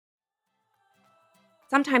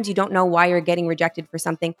Sometimes you don't know why you're getting rejected for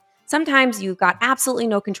something. Sometimes you've got absolutely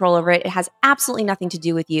no control over it. It has absolutely nothing to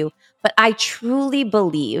do with you. But I truly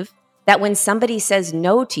believe that when somebody says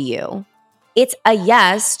no to you, it's a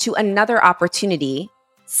yes to another opportunity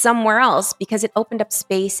somewhere else because it opened up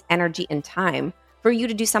space, energy, and time for you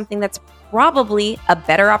to do something that's probably a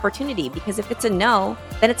better opportunity. Because if it's a no,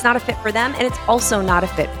 then it's not a fit for them and it's also not a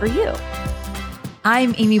fit for you.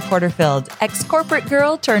 I'm Amy Porterfield, ex-corporate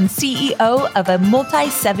girl turned CEO of a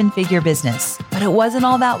multi-seven-figure business. But it wasn't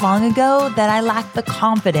all that long ago that I lacked the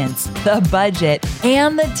confidence, the budget,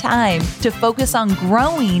 and the time to focus on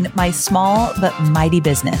growing my small but mighty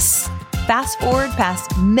business. Fast forward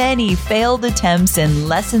past many failed attempts and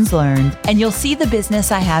lessons learned, and you'll see the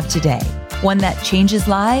business I have today. One that changes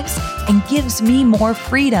lives and gives me more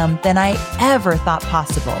freedom than I ever thought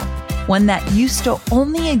possible. One that used to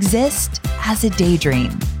only exist as a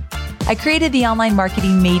daydream. I created the Online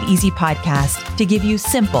Marketing Made Easy podcast to give you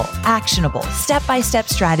simple, actionable, step-by-step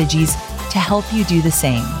strategies to help you do the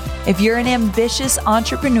same. If you're an ambitious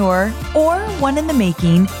entrepreneur or one in the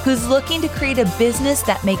making who's looking to create a business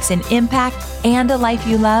that makes an impact and a life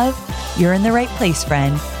you love, you're in the right place,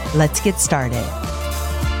 friend. Let's get started.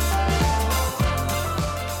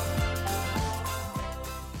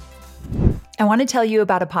 I want to tell you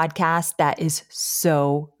about a podcast that is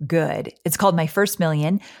so good. It's called My First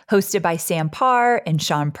Million, hosted by Sam Parr and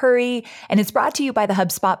Sean Puri, and it's brought to you by the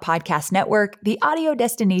HubSpot Podcast Network, the audio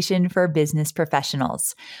destination for business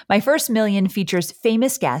professionals. My First Million features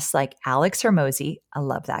famous guests like Alex Hormozi, I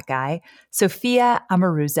love that guy, Sophia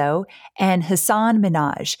Amoruso, and Hassan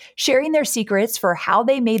Minaj, sharing their secrets for how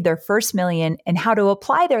they made their first million and how to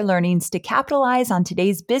apply their learnings to capitalize on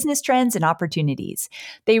today's business trends and opportunities.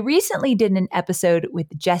 They recently did an episode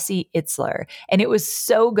with Jesse Itzler, and it was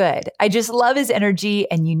so good. I just love his energy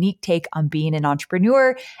and unique take on being an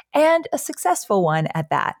entrepreneur and a successful one at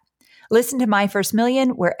that. Listen to My First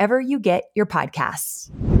Million wherever you get your podcasts.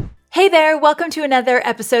 Hey there, welcome to another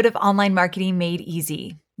episode of Online Marketing Made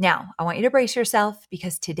Easy. Now, I want you to brace yourself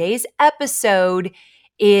because today's episode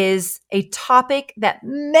is a topic that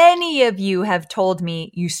many of you have told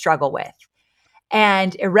me you struggle with.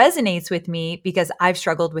 And it resonates with me because I've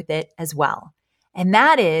struggled with it as well. And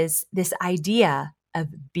that is this idea of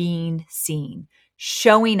being seen,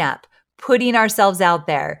 showing up, putting ourselves out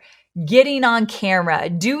there, getting on camera,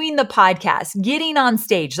 doing the podcast, getting on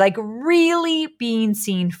stage, like really being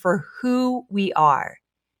seen for who we are.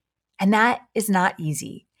 And that is not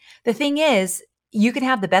easy. The thing is, you can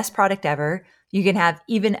have the best product ever. You can have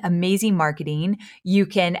even amazing marketing. You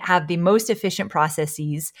can have the most efficient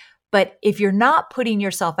processes. But if you're not putting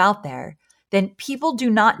yourself out there, then people do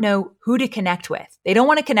not know who to connect with. They don't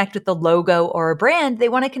want to connect with the logo or a brand. They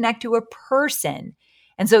want to connect to a person.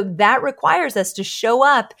 And so that requires us to show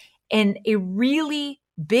up in a really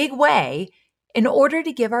big way in order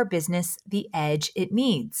to give our business the edge it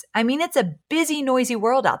needs. I mean, it's a busy, noisy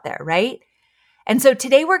world out there, right? And so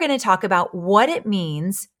today we're going to talk about what it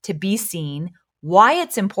means to be seen, why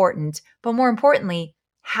it's important, but more importantly,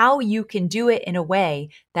 how you can do it in a way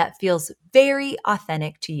that feels very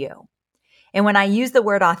authentic to you. And when I use the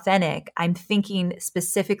word authentic, I'm thinking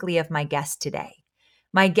specifically of my guest today.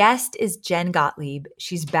 My guest is Jen Gottlieb.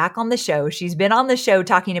 She's back on the show. She's been on the show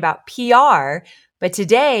talking about PR, but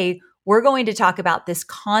today we're going to talk about this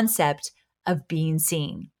concept of being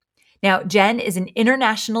seen. Now, Jen is an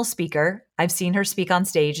international speaker. I've seen her speak on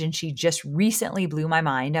stage and she just recently blew my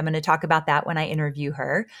mind. I'm going to talk about that when I interview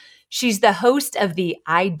her. She's the host of the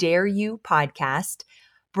I Dare You podcast,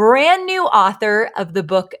 brand new author of the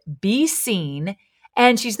book Be Seen,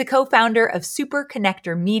 and she's the co-founder of Super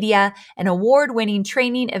Connector Media, an award-winning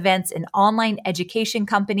training, events, and online education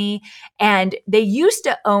company. And they used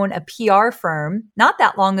to own a PR firm not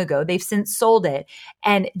that long ago. They've since sold it.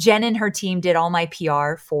 And Jen and her team did all my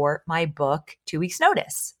PR for my book, 2 Weeks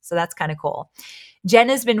Notice. So that's kind of cool. Jen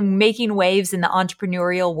has been making waves in the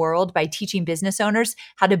entrepreneurial world by teaching business owners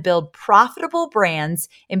how to build profitable brands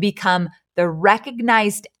and become the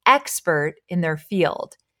recognized expert in their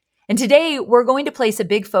field. And today we're going to place a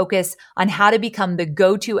big focus on how to become the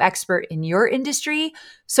go-to expert in your industry.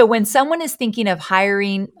 So when someone is thinking of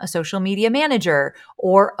hiring a social media manager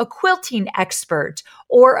or a quilting expert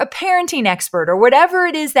or a parenting expert or whatever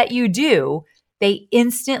it is that you do, they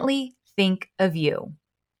instantly think of you.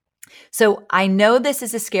 So I know this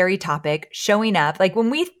is a scary topic, showing up. Like when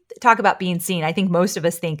we talk about being seen, I think most of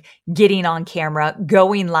us think getting on camera,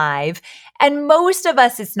 going live. And most of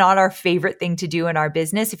us, it's not our favorite thing to do in our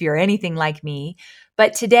business if you're anything like me.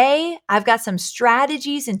 But today I've got some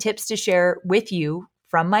strategies and tips to share with you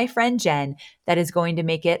from my friend Jen that is going to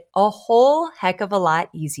make it a whole heck of a lot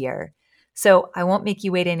easier. So I won't make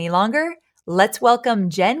you wait any longer. Let's welcome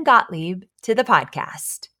Jen Gottlieb to the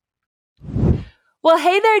podcast. Well,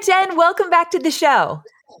 hey there, Jen. Welcome back to the show.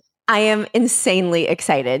 I am insanely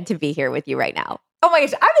excited to be here with you right now. Oh my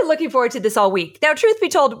gosh, I've been looking forward to this all week. Now, truth be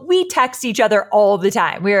told, we text each other all the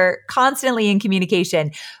time. We're constantly in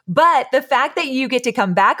communication. But the fact that you get to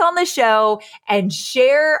come back on the show and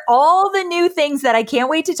share all the new things that I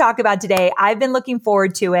can't wait to talk about today, I've been looking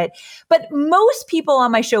forward to it. But most people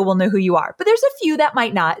on my show will know who you are, but there's a few that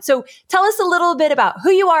might not. So tell us a little bit about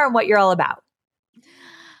who you are and what you're all about.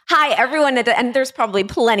 Hi, everyone. And there's probably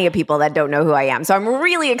plenty of people that don't know who I am. So I'm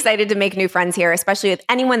really excited to make new friends here, especially with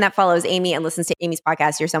anyone that follows Amy and listens to Amy's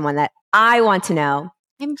podcast. You're someone that I want to know.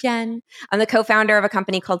 I'm Jen. I'm the co-founder of a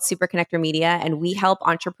company called Super Connector Media, and we help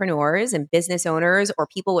entrepreneurs and business owners or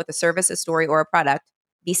people with a service, a story, or a product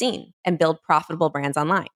be seen and build profitable brands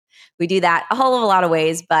online. We do that a whole lot of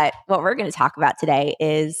ways, but what we're going to talk about today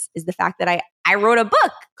is the fact that I wrote a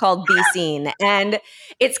book called Be Seen, and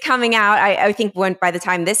it's coming out. I think by the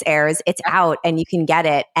time this airs, it's out and you can get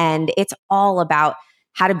it. And it's all about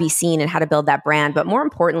how to be seen and how to build that brand, but more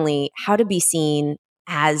importantly, how to be seen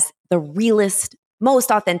as the realest,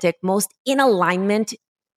 most authentic, most in alignment,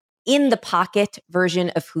 in the pocket version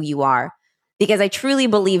of who you are. Because I truly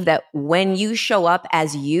believe that when you show up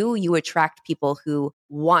as you attract people who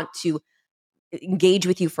want to engage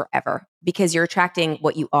with you forever because you're attracting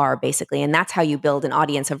what you are, basically. And that's how you build an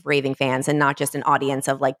audience of raving fans and not just an audience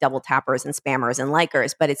of like double tappers and spammers and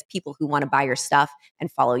likers, but it's people who want to buy your stuff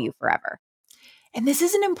and follow you forever. And this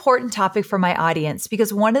is an important topic for my audience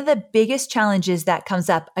because one of the biggest challenges that comes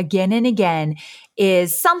up again and again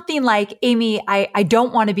is something like, Amy, I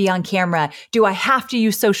don't want to be on camera. Do I have to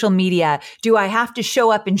use social media? Do I have to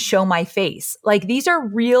show up and show my face? Like, these are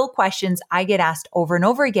real questions I get asked over and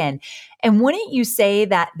over again. And wouldn't you say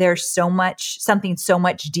that there's something so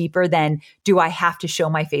much deeper than, do I have to show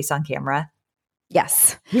my face on camera?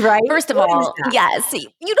 Yes. Right. First of all, yes,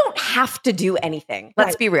 you don't have to do anything.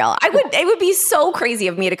 Let's be real. It would be so crazy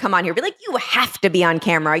of me to come on here and be like, you have to be on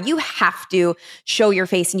camera. You have to show your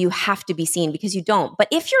face and you have to be seen, because you don't. But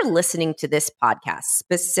if you're listening to this podcast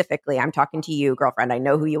specifically, I'm talking to you, girlfriend, I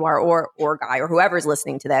know who you are, or guy, or whoever's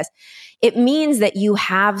listening to this, it means that you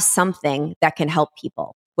have something that can help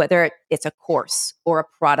people, whether it's a course or a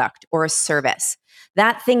product or a service.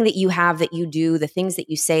 That thing that you have, that you do, the things that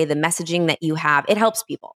you say, the messaging that you have, it helps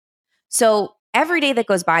people. So every day that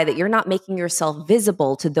goes by that you're not making yourself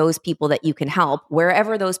visible to those people that you can help,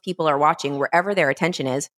 wherever those people are watching, wherever their attention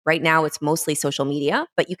is. Right now, it's mostly social media,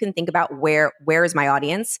 but you can think about where is my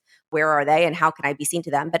audience? Where are they? And how can I be seen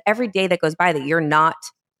to them? But every day that goes by that you're not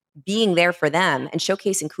being there for them and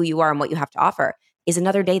showcasing who you are and what you have to offer is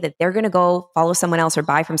another day that they're going to go follow someone else or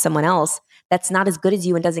buy from someone else that's not as good as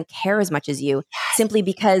you and doesn't care as much as you, simply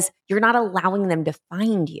because you're not allowing them to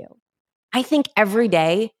find you. I think every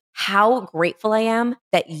day how grateful I am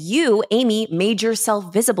that you, Amy, made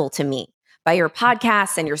yourself visible to me by your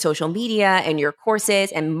podcasts and your social media and your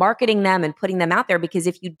courses and marketing them and putting them out there. Because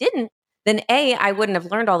if you didn't, then A, I wouldn't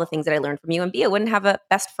have learned all the things that I learned from you, and B, I wouldn't have a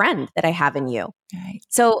best friend that I have in you. Right.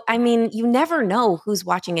 So, I mean, you never know who's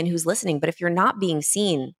watching and who's listening, but if you're not being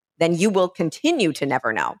seen, then you will continue to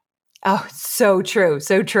never know. Oh, so true.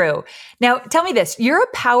 So true. Now, tell me this, you're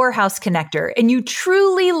a powerhouse connector and you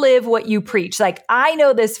truly live what you preach. Like, I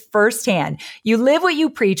know this firsthand. You live what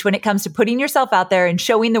you preach when it comes to putting yourself out there and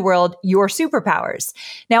showing the world your superpowers.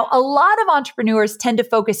 Now, a lot of entrepreneurs tend to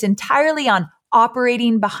focus entirely on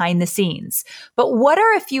operating behind the scenes. But what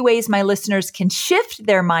are a few ways my listeners can shift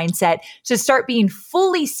their mindset to start being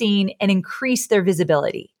fully seen and increase their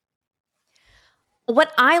visibility?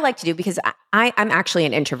 What I like to do, because I'm actually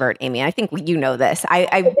an introvert, Amy. I think you know this.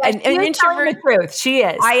 An introvert. The truth. She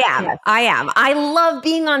is. I am. Yes. I am. I love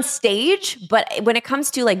being on stage, but when it comes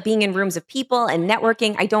to like being in rooms of people and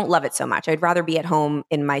networking, I don't love it so much. I'd rather be at home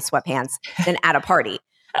in my sweatpants than at a party.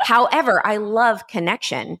 However, I love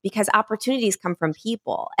connection because opportunities come from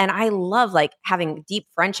people. And I love like having deep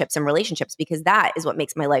friendships and relationships because that is what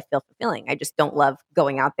makes my life feel fulfilling. I just don't love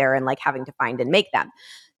going out there and like having to find and make them.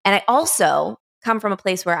 And I also come from a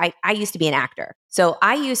place where I used to be an actor. So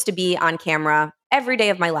I used to be on camera every day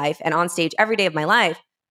of my life and on stage every day of my life,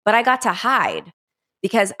 but I got to hide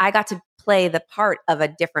because I got to play the part of a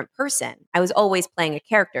different person. I was always playing a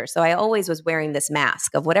character. So I always was wearing this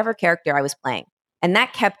mask of whatever character I was playing. And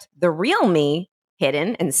that kept the real me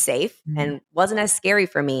hidden and safe and wasn't as scary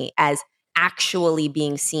for me as actually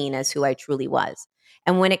being seen as who I truly was.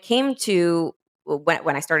 And when it came to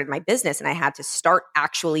when I started my business and I had to start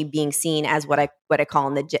actually being seen as what I call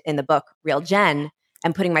in the book, Real Jen,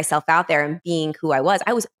 and putting myself out there and being who I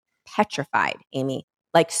was petrified, Amy.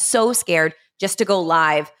 like so scared just to go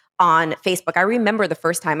live on Facebook. I remember the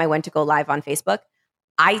first time I went to go live on Facebook,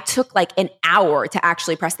 I took like an hour to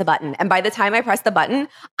actually press the button. And by the time I pressed the button,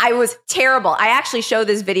 I was terrible. I actually show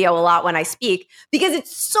this video a lot when I speak because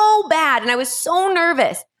it's so bad and I was so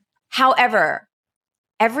nervous. However,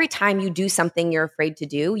 every time you do something you're afraid to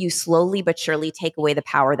do, you slowly but surely take away the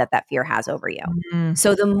power that that fear has over you. Mm.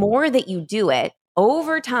 So the more that you do it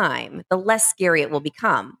over time, the less scary it will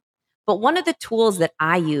become. But one of the tools that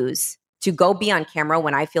I use to go be on camera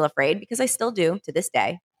when I feel afraid, because I still do to this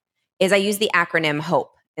day, is I use the acronym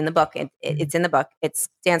HOPE in the book. It's in the book. It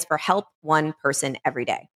stands for Help One Person Every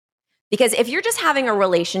Day. Because if you're just having a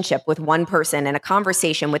relationship with one person and a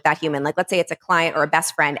conversation with that human, like let's say it's a client or a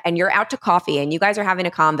best friend, and you're out to coffee and you guys are having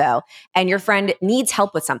a convo and your friend needs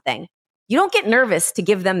help with something, you don't get nervous to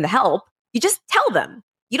give them the help. You just tell them.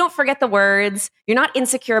 You don't forget the words. You're not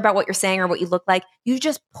insecure about what you're saying or what you look like. You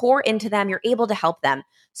just pour into them. You're able to help them.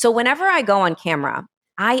 So whenever I go on camera,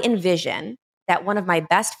 I envision that one of my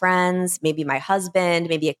best friends, maybe my husband,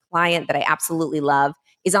 maybe a client that I absolutely love,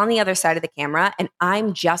 is on the other side of the camera and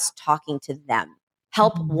I'm just talking to them.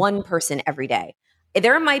 Help one person every day.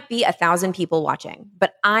 There might be 1,000 people watching,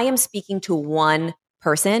 but I am speaking to one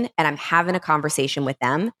person and I'm having a conversation with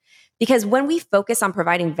them. Because when we focus on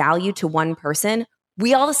providing value to one person,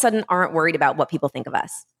 we all of a sudden aren't worried about what people think of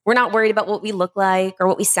us. We're not worried about what we look like or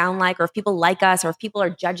what we sound like or if people like us or if people are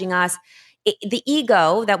judging us. The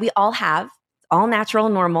ego that we all have, it's all natural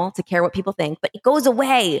and normal to care what people think, but it goes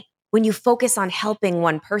away when you focus on helping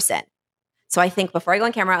one person. So I think before I go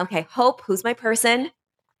on camera, okay, Hope, who's my person?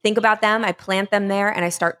 Think about them. I plant them there and I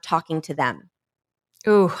start talking to them.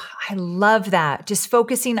 Ooh, I love that. Just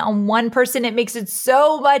focusing on one person, it makes it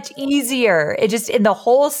so much easier. It just in the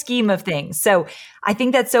whole scheme of things. So I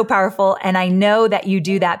think that's so powerful. And I know that you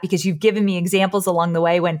do that because you've given me examples along the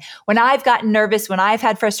way when I've gotten nervous, when I've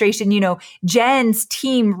had frustration, Jen's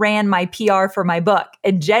team ran my PR for my book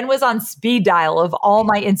and Jen was on speed dial of all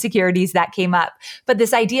my insecurities that came up. But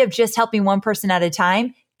this idea of just helping one person at a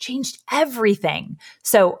time changed everything.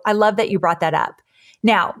 So I love that you brought that up.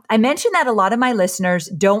 Now, I mentioned that a lot of my listeners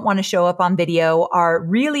don't want to show up on video, are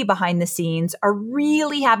really behind the scenes, are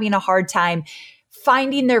really having a hard time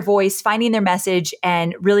finding their voice, finding their message,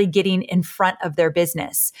 and really getting in front of their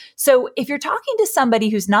business. So if you're talking to somebody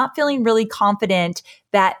who's not feeling really confident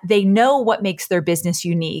that they know what makes their business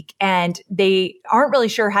unique and they aren't really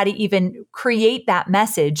sure how to even create that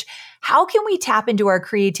message, how can we tap into our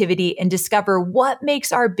creativity and discover what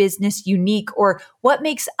makes our business unique or what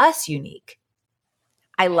makes us unique?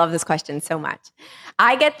 I love this question so much.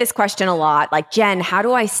 I get this question a lot, like, Jen, how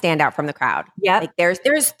do I stand out from the crowd? Yeah. Like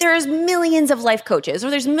there's millions of life coaches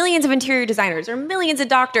or there's millions of interior designers or millions of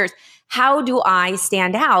doctors. How do I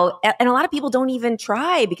stand out? And a lot of people don't even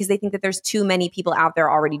try because they think that there's too many people out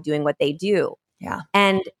there already doing what they do. Yeah.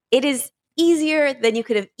 And it is easier than you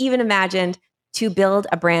could have even imagined to build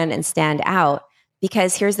a brand and stand out.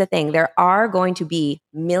 Because here's the thing, there are going to be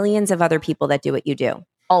millions of other people that do what you do.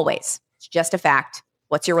 Always. It's just a fact.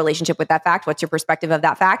 What's your relationship with that fact? What's your perspective of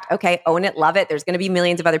that fact? Okay, own it, love it. There's going to be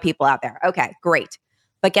millions of other people out there. Okay, great.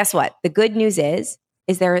 But guess what? The good news is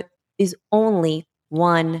there is only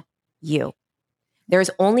one you. There's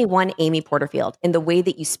only one Amy Porterfield in the way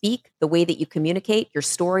that you speak, the way that you communicate, your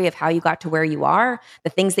story of how you got to where you are, the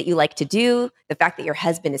things that you like to do, the fact that your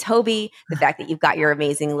husband is Hobie, the fact that you've got your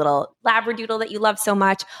amazing little Labradoodle that you love so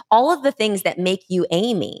much. All of the things that make you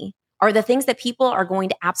Amy are the things that people are going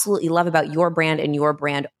to absolutely love about your brand and your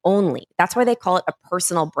brand only. That's why they call it a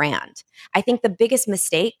personal brand. I think the biggest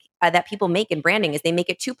mistake that people make in branding is they make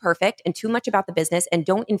it too perfect and too much about the business and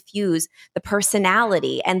don't infuse the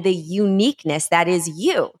personality and the uniqueness that is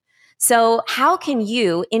you. So how can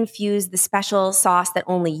you infuse the special sauce that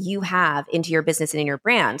only you have into your business and in your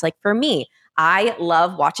brand? Like for me, I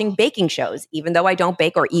love watching baking shows, even though I don't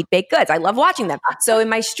bake or eat baked goods. I love watching them. So in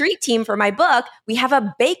my street team for my book, we have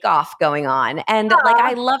a bake-off going on. And like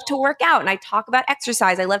I love to work out and I talk about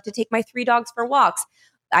exercise. I love to take my 3 dogs for walks.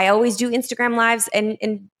 I always do Instagram lives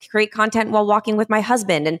and create content while walking with my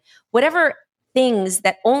husband. And whatever things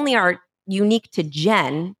that only are unique to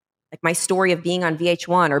Jen, like my story of being on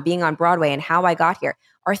VH1 or being on Broadway and how I got here,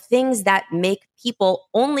 are things that make people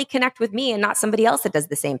only connect with me and not somebody else that does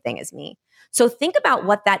the same thing as me. So think about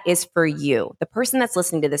what that is for you, the person that's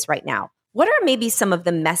listening to this right now. what are maybe some of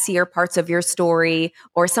the messier parts of your story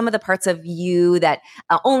or some of the parts of you that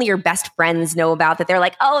only your best friends know about, that they're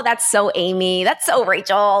like, oh, that's so Amy, that's so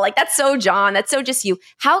Rachel, like that's so John, that's so just you.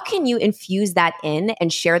 How can you infuse that in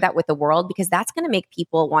and share that with the world? Because that's going to make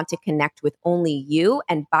people want to connect with only you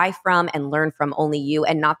and buy from and learn from only you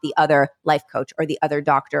and not the other life coach or the other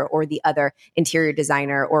doctor or the other interior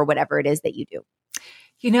designer or whatever it is that you do.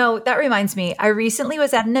 That reminds me, I recently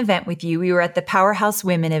was at an event with you. We were at the Powerhouse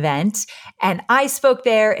Women event, and I spoke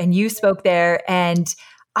there and you spoke there, and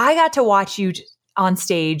I got to watch you on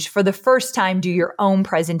stage for the first time do your own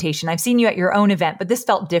presentation. I've seen you at your own event, but this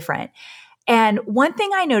felt different. And one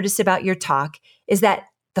thing I noticed about your talk is that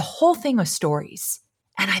the whole thing was stories.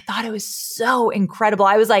 And I thought it was so incredible.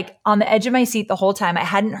 I was like on the edge of my seat the whole time. I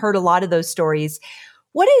hadn't heard a lot of those stories.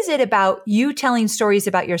 What is it about you telling stories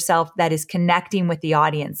about yourself that is connecting with the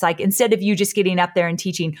audience? Like instead of you just getting up there and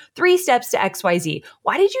teaching 3 steps to XYZ,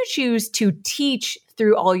 why did you choose to teach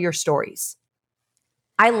through all your stories?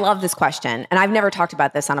 I love this question. And I've never talked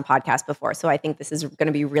about this on a podcast before. So I think this is going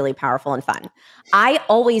to be really powerful and fun. I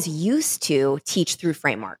always used to teach through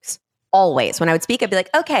frameworks. Always. When I would speak, I'd be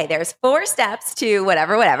like, okay, there's 4 steps to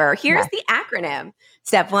whatever. Here's the acronym.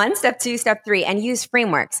 Step 1, step 2, step 3, and use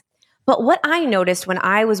frameworks. But what I noticed when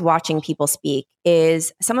I was watching people speak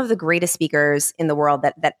is some of the greatest speakers in the world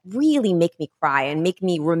that really make me cry and make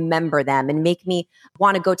me remember them and make me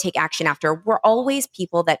want to go take action after were always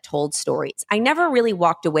people that told stories. I never really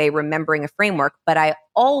walked away remembering a framework, but I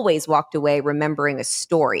always walked away remembering a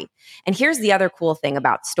story. And here's the other cool thing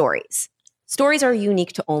about stories. Stories are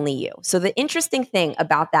unique to only you. So the interesting thing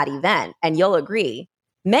about that event, and you'll agree,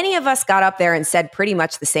 many of us got up there and said pretty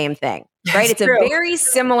much the same thing, right? It's true. A very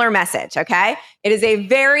similar message, okay? It is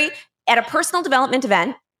at a personal development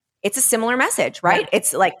event, it's a similar message, right? Yeah.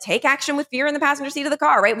 It's like, take action with fear in the passenger seat of the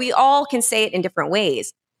car, right? We all can say it in different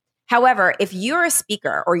ways. However, if you're a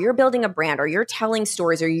speaker or you're building a brand or you're telling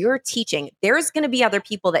stories or you're teaching, there's going to be other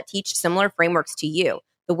people that teach similar frameworks to you.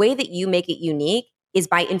 The way that you make it unique is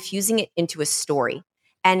by infusing it into a story.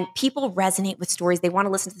 And people resonate with stories. They want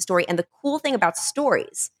to listen to the story. And the cool thing about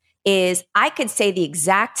stories is I could say the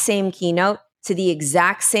exact same keynote to the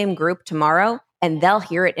exact same group tomorrow, and they'll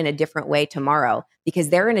hear it in a different way tomorrow because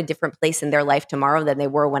they're in a different place in their life tomorrow than they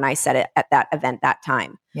were when I said it at that event that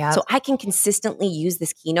time. Yeah. So I can consistently use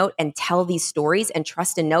this keynote and tell these stories and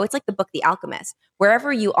trust and know. It's like the book, The Alchemist.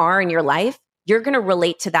 Wherever you are in your life, you're going to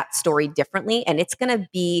relate to that story differently, and it's going to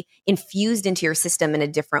be infused into your system in a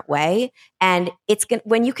different way. And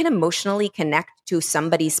when you can emotionally connect to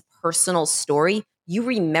somebody's personal story, you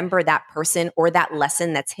remember that person or that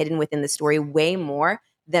lesson that's hidden within the story way more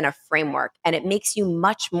than a framework. And it makes you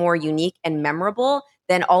much more unique and memorable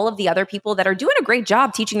than all of the other people that are doing a great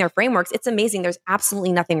job teaching their frameworks. It's amazing. There's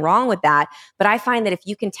absolutely nothing wrong with that. But I find that if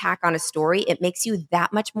you can tack on a story, it makes you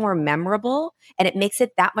that much more memorable and it makes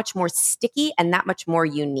it that much more sticky and that much more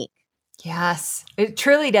unique. Yes, it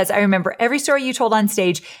truly does. I remember every story you told on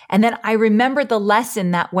stage, and then I remember the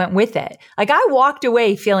lesson that went with it. Like I walked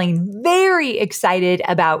away feeling very excited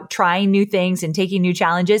about trying new things and taking new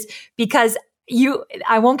challenges because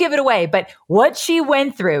I won't give it away, but what she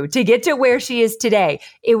went through to get to where she is today,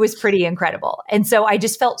 it was pretty incredible. And so I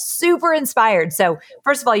just felt super inspired. So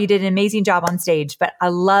first of all, you did an amazing job on stage, but I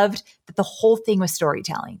loved that the whole thing was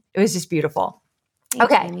storytelling. It was just beautiful. Thanks,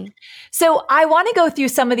 okay. Amy. So I want to go through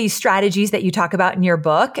some of these strategies that you talk about in your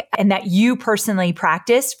book and that you personally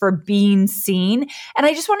practice for being seen. And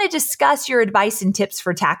I just want to discuss your advice and tips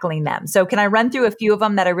for tackling them. So can I run through a few of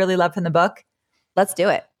them that I really love from the book? Let's do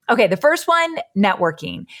it. Okay, the first one,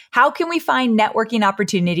 networking. How can we find networking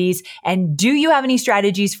opportunities? And do you have any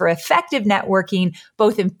strategies for effective networking,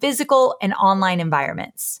 both in physical and online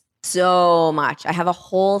environments? So much. I have a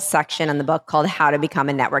whole section in the book called How to Become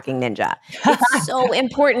a Networking Ninja. It's so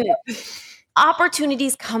important.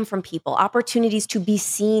 Opportunities come from people. Opportunities to be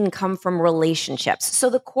seen come from relationships. So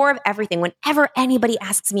the core of everything, whenever anybody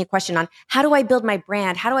asks me a question on how do I build my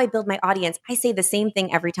brand? How do I build my audience? I say the same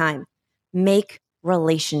thing every time. Make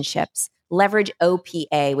relationships. Leverage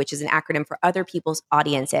OPA, which is an acronym for other people's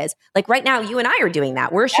audiences. Like right now, you and I are doing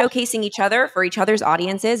that. We're showcasing each other for each other's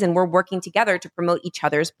audiences, and we're working together to promote each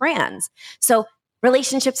other's brands. So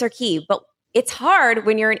relationships are key, but it's hard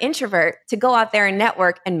when you're an introvert to go out there and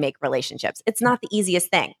network and make relationships. It's not the easiest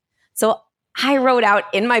thing. So I wrote out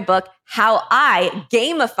in my book how I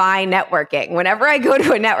gamify networking. Whenever I go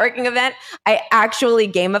to a networking event, I actually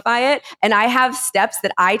gamify it. And I have steps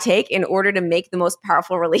that I take in order to make the most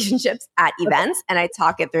powerful relationships at events. And I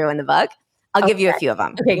talk it through in the book. I'll give you a few of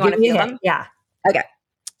them. Okay, you want a few of them? Yeah. Okay.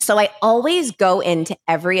 So I always go into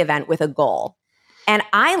every event with a goal. And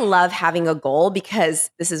I love having a goal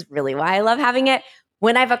because this is really why I love having it.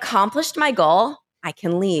 When I've accomplished my goal, I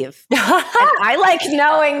can leave. And I like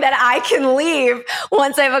knowing that I can leave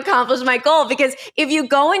once I've accomplished my goal, because if you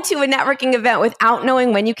go into a networking event without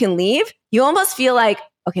knowing when you can leave, you almost feel like,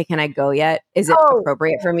 okay, can I go yet? Is it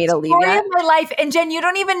appropriate for me to leave Story yet? of my life. And Jen, you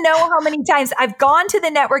don't even know how many times I've gone to the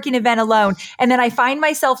networking event alone, and then I find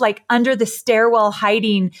myself like under the stairwell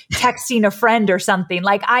hiding, texting a friend or something.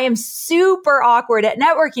 Like I am super awkward at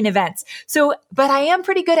networking events. So, but I am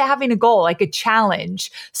pretty good at having a goal, like a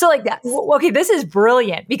challenge. So like, okay, this is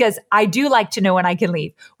brilliant because I do like to know when I can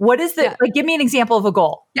leave. What is like, give me an example of a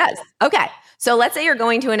goal. Yes. Okay. So let's say you're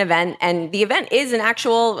going to an event and the event is an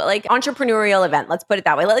actual like entrepreneurial event. Let's put it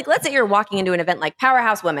that way. Like let's say you're walking into an event like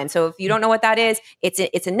Powerhouse Women. So if you don't know what that is, it's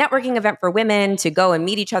a networking event for women to go and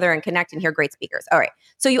meet each other and connect and hear great speakers. All right.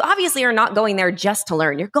 So you obviously are not going there just to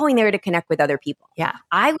learn. You're going there to connect with other people. Yeah.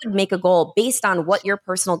 I would make a goal based on what your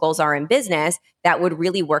personal goals are in business that would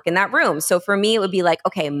really work in that room. So for me, it would be like,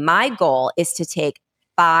 okay, my goal is to take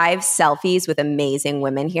 5 selfies with amazing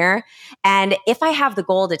women here. And if I have the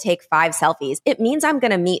goal to take 5 selfies, it means I'm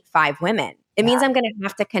going to meet 5 women. It means I'm going to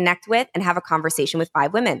have to connect with and have a conversation with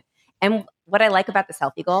 5 women. And what I like about the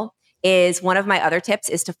selfie goal is one of my other tips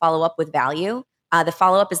is to follow up with value. The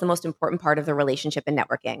follow-up is the most important part of the relationship and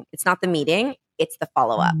networking. It's not the meeting, it's the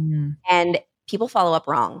follow-up. And people follow up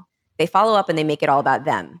wrong. They follow up and they make it all about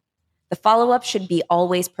them. The follow-up should be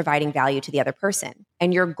always providing value to the other person.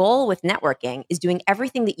 And your goal with networking is doing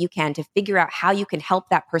everything that you can to figure out how you can help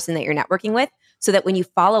that person that you're networking with so that when you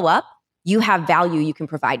follow up, you have value you can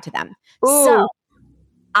provide to them. Ooh. So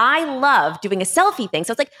I love doing a selfie thing.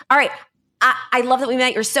 So it's like, all right, I love that we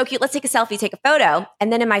met. You're so cute. Let's take a selfie, take a photo.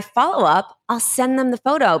 And then in my follow-up, I'll send them the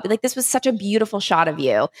photo. Be like, this was such a beautiful shot of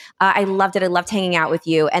you. I loved it. I loved hanging out with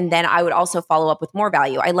you. And then I would also follow up with more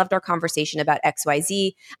value. I loved our conversation about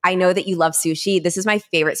XYZ. I know that you love sushi. This is my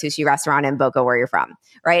favorite sushi restaurant in Boca, where you're from,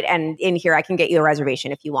 right? And in here, I can get you a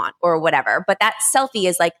reservation if you want or whatever. But that selfie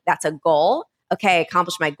is like, that's a goal. Okay, I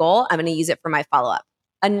accomplished my goal. I'm going to use it for my follow-up.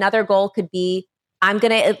 Another goal could be, I'm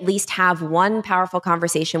going to at least have one powerful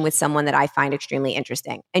conversation with someone that I find extremely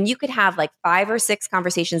interesting. And you could have like 5 or 6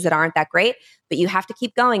 conversations that aren't that great, but you have to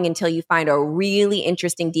keep going until you find a really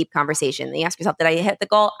interesting, deep conversation. And you ask yourself, did I hit the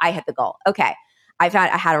goal? I hit the goal. Okay. I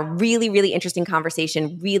had a really, really interesting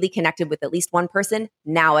conversation, really connected with at least one person.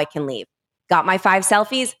 Now I can leave. Got my 5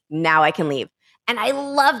 selfies. Now I can leave. And I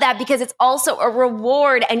love that because it's also a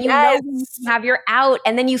reward and you know you have your out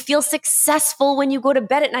and then you feel successful when you go to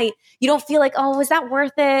bed at night. You don't feel like, oh, was that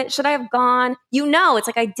worth it? Should I have gone? You know, it's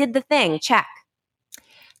like I did the thing, check.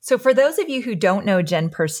 So for those of you who don't know Jen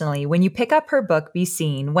personally, when you pick up her book, Be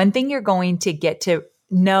Seen, one thing you're going to get to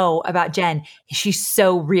know about Jen is she's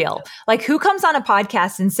so real. Like who comes on a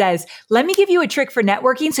podcast and says, let me give you a trick for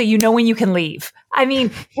networking so you know when you can leave. I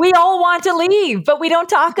mean, we all want to leave, but we don't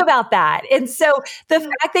talk about that. And so the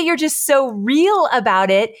fact that you're just so real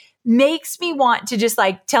about it makes me want to just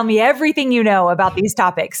like tell me everything you know about these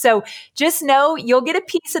topics. So just know you'll get a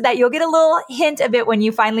piece of that. You'll get a little hint of it when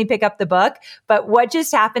you finally pick up the book. But what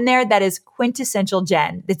just happened there, that is quintessential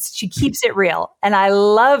Jen. She keeps it real. And I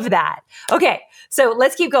love that. Okay. So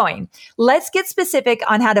let's keep going. Let's get specific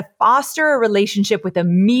on how to foster a relationship with a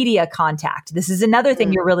media contact. This is another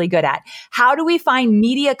thing you're really good at. How do we find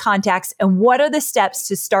media contacts and what are the steps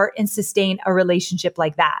to start and sustain a relationship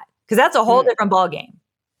like that? Because that's a whole different ballgame.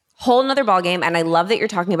 Whole nother ballgame. And I love that you're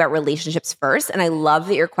talking about relationships first. And I love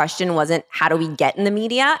that your question wasn't, how do we get in the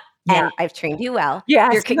media? Yeah. And I've trained you well.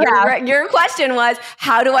 Yes, Your question was,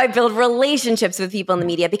 how do I build relationships with people in the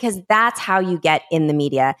media? Because that's how you get in the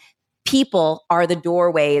media. People are the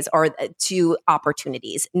doorways or to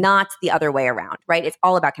opportunities, not the other way around, right? It's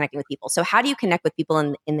all about connecting with people. So how do you connect with people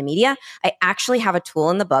in the media? I actually have a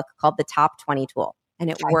tool in the book called the Top 20 tool,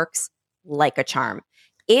 and it works like a charm.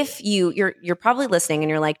 If you're probably listening and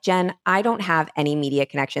you're like, Jen, I don't have any media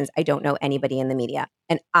connections. I don't know anybody in the media.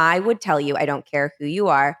 And I would tell you, I don't care who you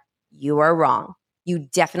are wrong. You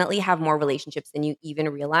definitely have more relationships than you even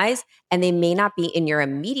realize. And they may not be in your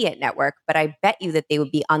immediate network, but I bet you that they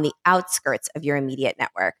would be on the outskirts of your immediate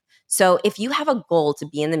network. So if you have a goal to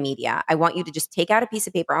be in the media, I want you to just take out a piece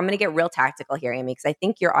of paper. I'm going to get real tactical here, Amy, because I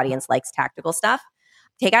think your audience likes tactical stuff.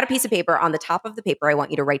 Take out a piece of paper. On the top of the paper, I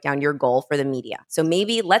want you to write down your goal for the media. So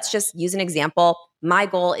maybe let's just use an example. My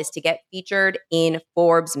goal is to get featured in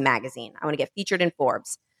Forbes magazine. I want to get featured in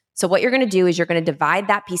Forbes. So what you're going to do is you're going to divide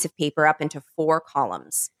that piece of paper up into 4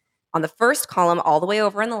 columns. On the first column, all the way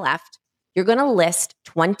over on the left, you're going to list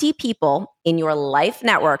 20 people in your life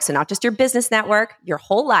network. So not just your business network, your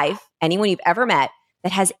whole life, anyone you've ever met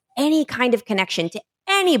that has any kind of connection to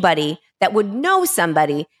anybody that would know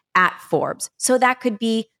somebody at Forbes. So that could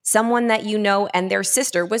be someone that you know and their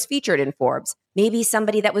sister was featured in Forbes. Maybe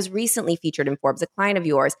somebody that was recently featured in Forbes, a client of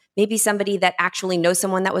yours. Maybe somebody that actually knows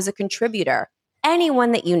someone that was a contributor.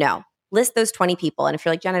 Anyone that you know. List those 20 people. And if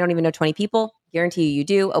you're like, Jen, I don't even know 20 people, guarantee you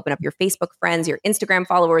do. Open up your Facebook friends, your Instagram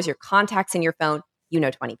followers, your contacts in your phone. You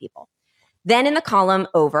know 20 people. Then in the column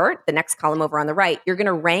over, the next column over on the right, you're going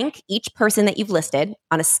to rank each person that you've listed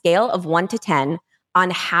on a scale of 1 to 10 on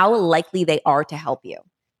how likely they are to help you.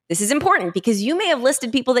 This is important because you may have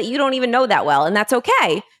listed people that you don't even know that well, and that's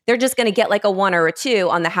okay. They're just going to get like a 1 or a 2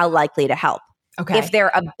 on the how likely to help. Okay. If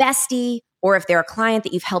they're a bestie or if they're a client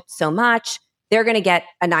that you've helped so much, they're going to get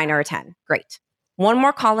a 9 or a 10. Great. One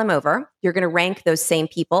more column over, you're going to rank those same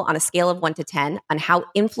people on a scale of 1 to 10 on how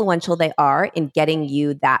influential they are in getting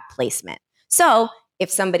you that placement. So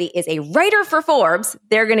if somebody is a writer for Forbes,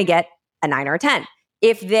 they're going to get a 9 or a 10.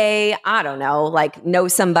 If they, I don't know, like know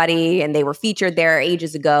somebody and they were featured there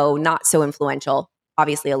ages ago, not so influential,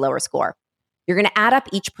 obviously a lower score. You're going to add up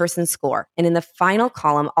each person's score. And in the final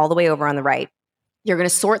column, all the way over on the right, you're going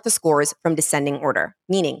to sort the scores from descending order,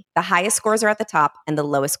 meaning the highest scores are at the top and the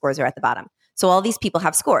lowest scores are at the bottom. So all these people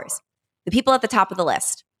have scores. The people at the top of the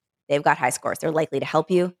list, they've got high scores. They're likely to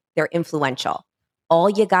help you. They're influential. All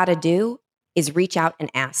you got to do is reach out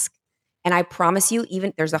and ask. And I promise you,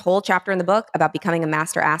 even there's a whole chapter in the book about becoming a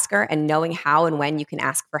master asker and knowing how and when you can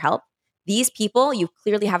ask for help. These people you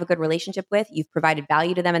clearly have a good relationship with. You've provided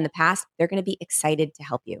value to them in the past. They're going to be excited to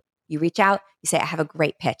help you. You reach out, you say, I have a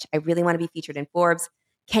great pitch. I really want to be featured in Forbes.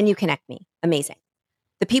 Can you connect me? Amazing.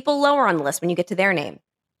 The people lower on the list, when you get to their name,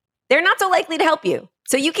 they're not so likely to help you.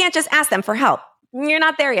 So you can't just ask them for help. You're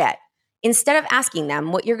not there yet. Instead of asking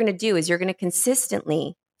them, what you're going to do is you're going to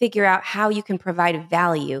consistently figure out how you can provide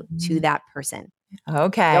value to that person.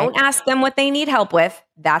 Okay. Don't ask them what they need help with.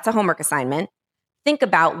 That's a homework assignment. Think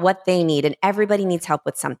about what they need, and everybody needs help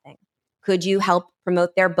with something. Could you help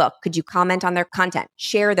promote their book? Could you comment on their content,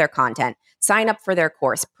 share their content, sign up for their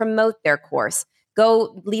course, promote their course,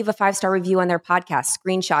 go leave a 5-star review on their podcast,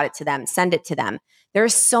 screenshot it to them, send it to them. There are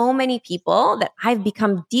so many people that I've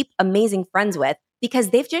become deep, amazing friends with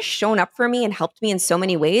because they've just shown up for me and helped me in so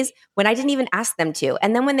many ways when I didn't even ask them to.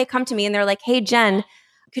 And then when they come to me and they're like, hey, Jen,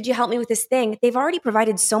 could you help me with this thing? They've already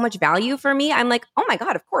provided so much value for me. I'm like, oh my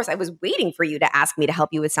God, of course. I was waiting for you to ask me to help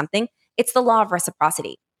you with something. It's the law of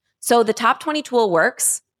reciprocity. So the top 20 tool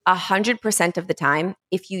works 100% of the time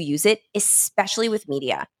if you use it, especially with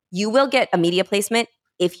media. You will get a media placement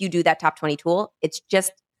if you do that top 20 tool. It's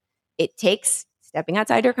just, it takes stepping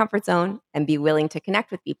outside your comfort zone and be willing to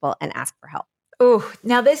connect with people and ask for help. Oh,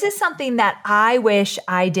 now this is something that I wish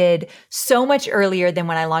I did so much earlier than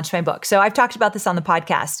when I launched my book. So I've talked about this on the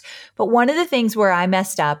podcast, but one of the things where I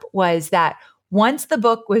messed up was that once the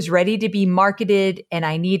book was ready to be marketed and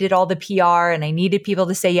I needed all the PR and I needed people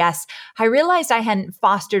to say yes, I realized I hadn't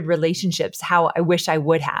fostered relationships how I wish I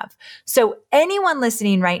would have. So anyone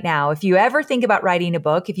listening right now, if you ever think about writing a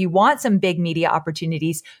book, if you want some big media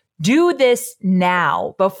opportunities, do this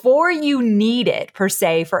now before you need it per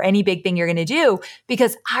se for any big thing you're going to do,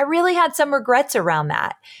 because I really had some regrets around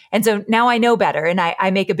that. And so now I know better and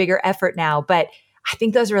I make a bigger effort now, but I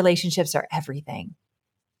think those relationships are everything.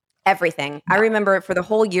 Everything. I remember for the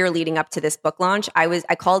whole year leading up to this book launch, I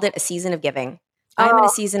called it a season of giving. I'm in a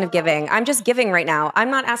season of giving. I'm just giving right now.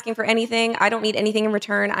 I'm not asking for anything. I don't need anything in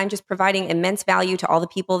return. I'm just providing immense value to all the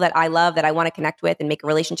people that I love, that I want to connect with and make a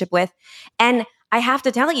relationship with. And I have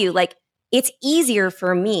to tell you, like, it's easier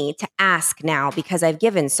for me to ask now because I've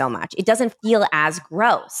given so much. It doesn't feel as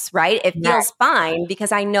gross, right? It feels fine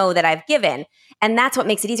because I know that I've given. And that's what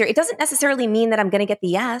makes it easier. It doesn't necessarily mean that I'm going to get the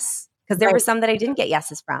yes, because there were some that I didn't get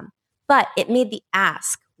yeses from. But it made the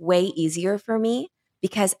ask way easier for me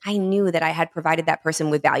because I knew that I had provided that person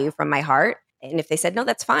with value from my heart. And if they said, no,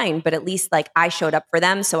 that's fine. But at least like I showed up for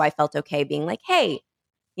them. So I felt okay being like, hey,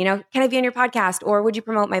 can I be on your podcast? Or would you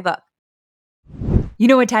promote my book? You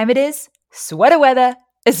know what time it is? Sweater weather,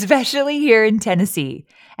 especially here in Tennessee.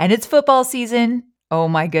 And it's football season. Oh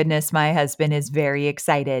my goodness, my husband is very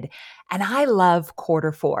excited. And I love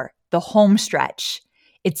Q4, the home stretch.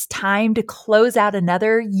 It's time to close out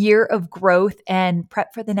another year of growth and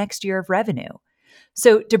prep for the next year of revenue.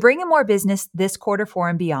 So to bring in more business this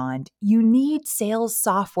Q4 and beyond, you need sales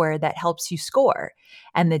software that helps you score.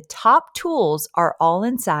 And the top tools are all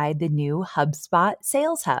inside the new HubSpot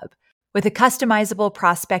Sales Hub. With a customizable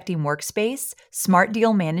prospecting workspace, smart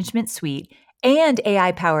deal management suite, and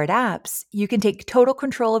AI-powered apps, you can take total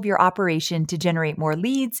control of your operation to generate more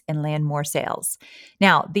leads and land more sales.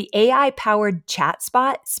 Now, the AI-powered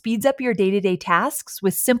ChatSpot speeds up your day-to-day tasks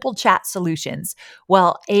with simple chat solutions,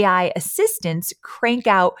 while AI assistants crank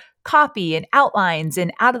out copy and outlines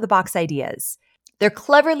and out-of-the-box ideas. They're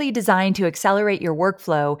cleverly designed to accelerate your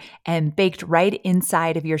workflow and baked right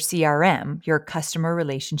inside of your CRM, your customer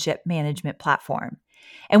relationship management platform.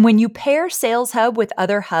 And when you pair Sales Hub with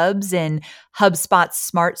other hubs in HubSpot's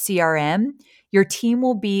Smart CRM, your team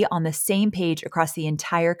will be on the same page across the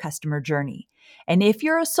entire customer journey. And if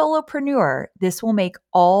you're a solopreneur, this will make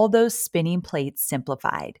all those spinning plates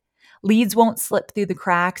simplified. Leads won't slip through the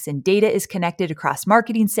cracks, and data is connected across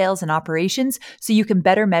marketing, sales, and operations so you can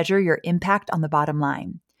better measure your impact on the bottom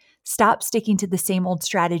line. Stop sticking to the same old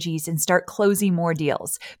strategies and start closing more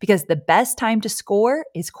deals, because the best time to score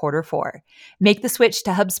is Q4. Make the switch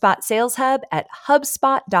to HubSpot Sales Hub at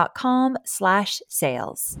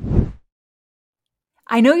hubspot.com/sales.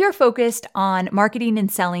 I know you're focused on marketing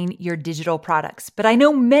and selling your digital products, but I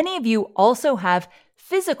know many of you also have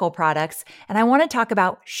physical products, and I want to talk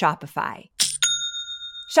about Shopify.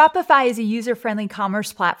 Shopify is a user-friendly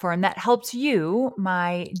commerce platform that helps you,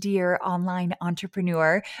 my dear online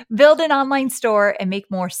entrepreneur, build an online store and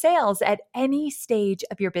make more sales at any stage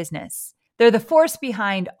of your business. They're the force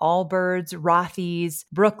behind Allbirds, Rothy's,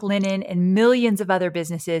 Brooklinen, and millions of other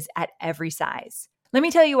businesses at every size. Let me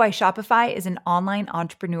tell you why Shopify is an online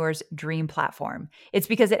entrepreneur's dream platform. It's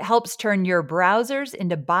because it helps turn your browsers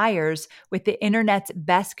into buyers with the internet's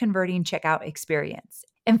best converting checkout experience.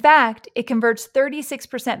 In fact, it converts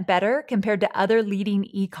 36% better compared to other leading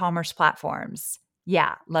e-commerce platforms.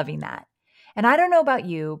 Yeah, loving that. And I don't know about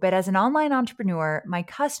you, but as an online entrepreneur, my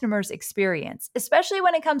customers' experience, especially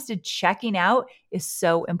when it comes to checking out, is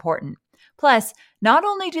so important. Plus, not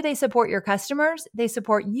only do they support your customers, they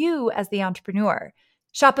support you as the entrepreneur.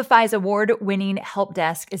 Shopify's award-winning help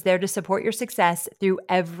desk is there to support your success through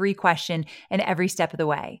every question and every step of the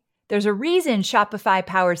way. There's a reason Shopify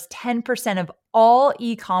powers 10% of all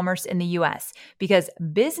e-commerce in the US, because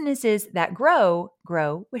businesses that grow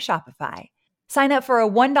with Shopify. Sign up for a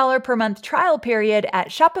 $1 per month trial period at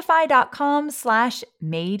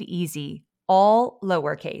shopify.com/madeeasy. All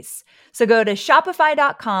lowercase. So go to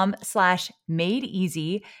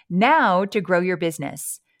shopify.com/madeeasy now to grow your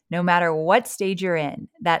business, no matter what stage you're in.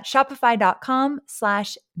 That's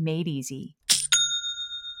shopify.com/madeeasy.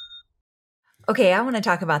 Okay, I want to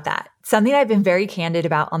talk about that. Something I've been very candid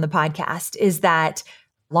about on the podcast is that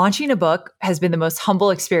launching a book has been the most humble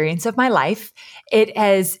experience of my life.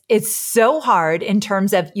 It's so hard in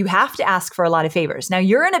terms of you have to ask for a lot of favors. Now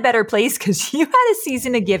you're in a better place because you had a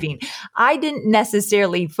season of giving. I didn't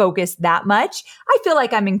necessarily focus that much. I feel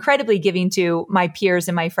like I'm incredibly giving to my peers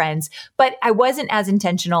and my friends, but I wasn't as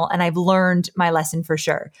intentional, and I've learned my lesson for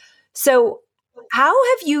sure. So how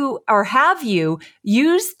have you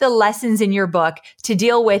used the lessons in your book to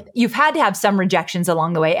deal with, you've had to have some rejections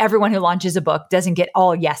along the way. Everyone who launches a book doesn't get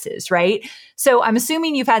all yeses, right? So I'm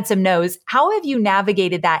assuming you've had some no's. How have you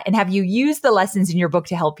navigated that? And have you used the lessons in your book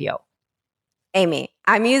to help you? Amy,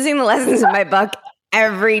 I'm using the lessons in my book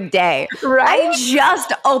every day. Right? I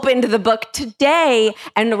just opened the book today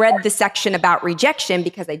and read the section about rejection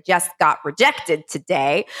because I just got rejected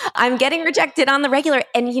today. I'm getting rejected on the regular.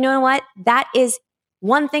 And you know what? That is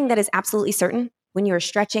one thing that is absolutely certain when you're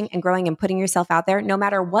stretching and growing and putting yourself out there, no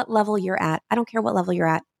matter what level you're at. I don't care what level you're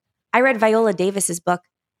at. I read Viola Davis's book.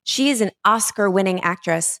 She is an Oscar-winning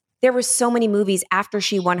actress. There were so many movies after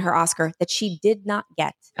she won her Oscar that she did not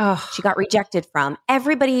get. Oh. She got rejected from.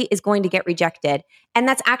 Everybody is going to get rejected. And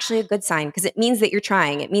that's actually a good sign because it means that you're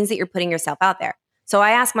trying. It means that you're putting yourself out there. So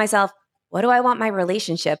I ask myself, what do I want my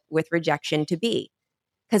relationship with rejection to be?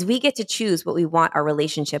 Because we get to choose what we want our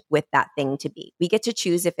relationship with that thing to be. We get to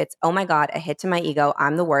choose if it's, oh my God, a hit to my ego,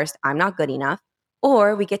 I'm the worst, I'm not good enough.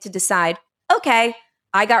 Or we get to decide, okay,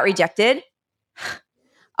 I got rejected.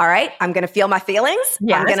 All right, I'm going to feel my feelings.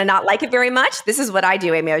 Yes. I'm going to not like it very much. This is what I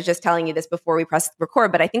do, Amy. I was just telling you this before we press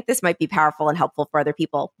record, but I think this might be powerful and helpful for other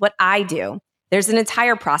people. What I do, there's an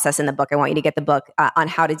entire process in the book. I want you to get the book on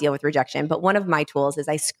how to deal with rejection. But one of my tools is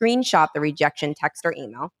I screenshot the rejection text or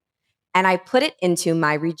email, and I put it into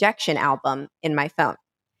my rejection album in my phone.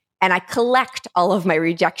 And I collect all of my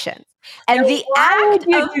rejections. And the act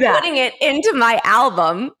of putting it into my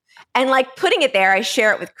album and like putting it there, I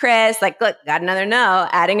share it with Chris, like, look, got another no,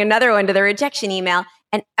 adding another one to the rejection email.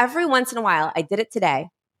 And every once in a while, I did it today.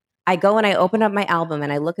 I go and I open up my album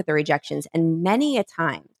and I look at the rejections. And many a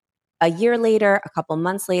time, a year later, a couple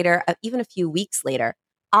months later, even a few weeks later,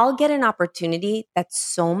 I'll get an opportunity that's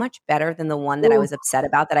so much better than the one that I was upset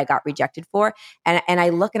about that I got rejected for. And I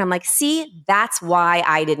look and I'm like, see, that's why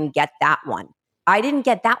I didn't get that one. I didn't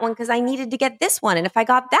get that one because I needed to get this one. And if I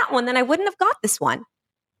got that one, then I wouldn't have got this one.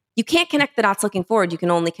 You can't connect the dots looking forward. You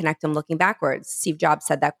can only connect them looking backwards. Steve Jobs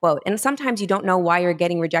said that quote. And sometimes you don't know why you're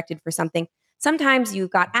getting rejected for something. Sometimes you've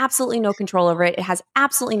got absolutely no control over it. It has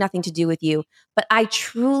absolutely nothing to do with you. But I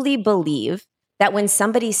truly believe that when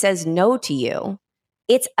somebody says no to you,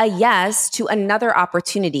 it's a yes to another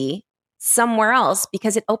opportunity somewhere else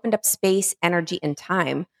because it opened up space, energy, and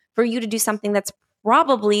time for you to do something that's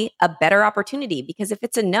probably a better opportunity. Because if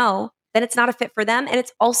it's a no, then it's not a fit for them. And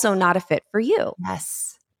it's also not a fit for you.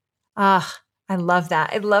 Yes. Ah, I love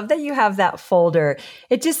that. I love that you have that folder.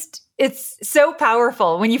 It's so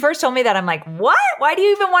powerful. When you first told me that, I'm like, what? Why do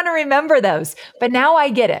you even want to remember those? But now I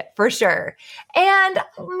get it for sure. And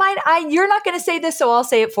you're not going to say this, so I'll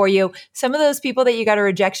say it for you. Some of those people that you got a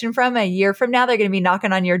rejection from a year from now, they're going to be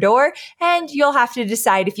knocking on your door and you'll have to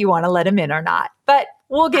decide if you want to let them in or not. But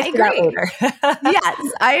we'll get to that later.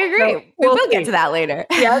 Yes, I agree. So we will get to that later.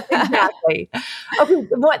 Yes, exactly. Okay.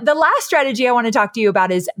 The last strategy I want to talk to you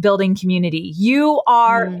about is building community. You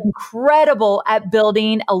are incredible at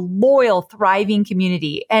building a loyal, thriving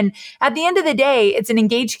community. And at the end of the day, it's an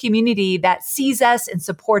engaged community that sees us and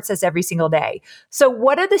supports us every single day. So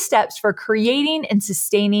what are the steps for creating and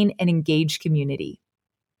sustaining an engaged community?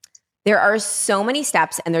 There are so many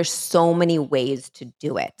steps and there's so many ways to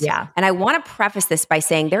do it. Yeah. And I want to preface this by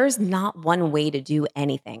saying there is not one way to do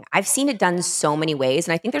anything. I've seen it done so many ways.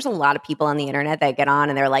 And I think there's a lot of people on the internet that get on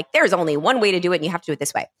and they're like, there's only one way to do it and you have to do it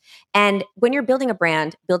this way. And when you're building a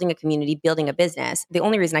brand, building a community, building a business, the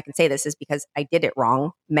only reason I can say this is because I did it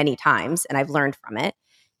wrong many times and I've learned from it.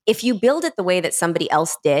 If you build it the way that somebody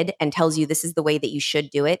else did and tells you this is the way that you should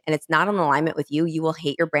do it, and it's not in alignment with you, you will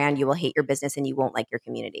hate your brand, you will hate your business, and you won't like your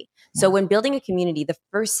community. So when building a community, the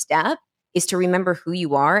first step is to remember who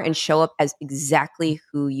you are and show up as exactly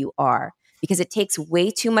who you are. Because it takes way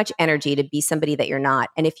too much energy to be somebody that you're not.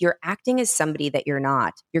 And if you're acting as somebody that you're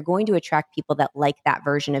not, you're going to attract people that like that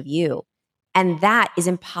version of you. And that is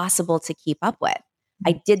impossible to keep up with.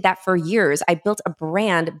 I did that for years. I built a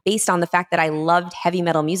brand based on the fact that I loved heavy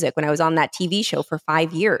metal music when I was on that TV show for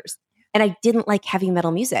 5 years. And I didn't like heavy metal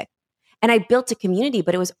music. And I built a community,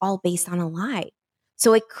 but it was all based on a lie.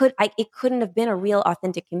 So it couldn't have been a real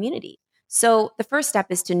authentic community. So the first step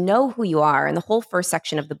is to know who you are. And the whole first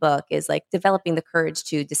section of the book is like developing the courage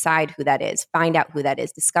to decide who that is, find out who that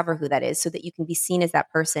is, discover who that is so that you can be seen as that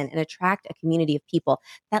person and attract a community of people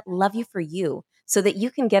that love you for you so that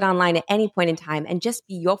you can get online at any point in time and just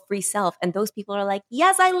be your free self. And those people are like,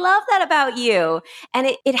 yes, I love that about you. And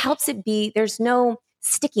it helps it be, there's no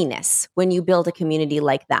stickiness when you build a community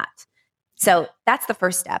like that. So that's the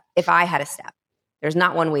first step. If I had a step, there's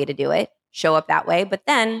not one way to do it. Show up that way. But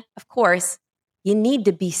then, of course, you need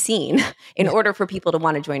to be seen in order for people to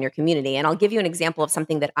want to join your community. And I'll give you an example of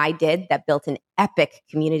something that I did that built an epic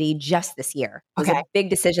community just this year. It was a big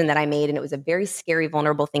decision that I made, and it was a very scary,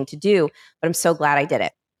 vulnerable thing to do, but I'm so glad I did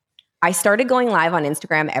it. I started going live on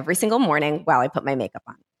Instagram every single morning while I put my makeup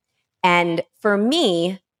on. And for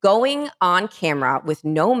me, going on camera with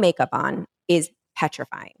no makeup on is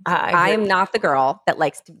petrifying. I am not the girl that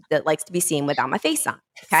likes to be seen without my face on.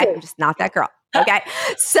 Okay. I'm just not that girl. Okay.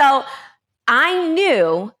 So I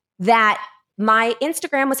knew that my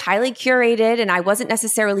Instagram was highly curated and I wasn't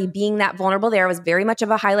necessarily being that vulnerable there. I was very much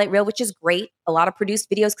of a highlight reel, which is great. A lot of produced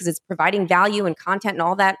videos because it's providing value and content and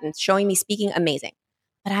all that and showing me speaking, amazing.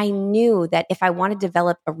 But I knew that if I wanted to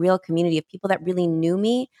develop a real community of people that really knew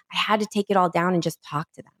me, I had to take it all down and just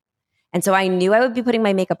talk to them. And so I knew I would be putting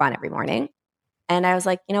my makeup on every morning. And I was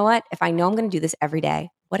like, you know what? If I know I'm going to do this every day,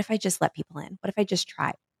 what if I just let people in? What if I just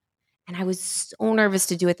try? And I was so nervous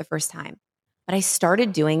to do it the first time. But I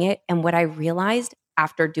started doing it. And what I realized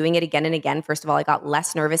after doing it again and again, first of all, I got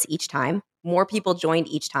less nervous each time. More people joined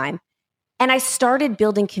each time. And I started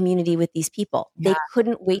building community with these people. They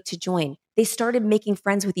couldn't wait to join. They started making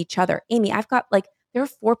friends with each other. Amy, I've got there are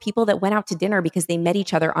 4 people that went out to dinner because they met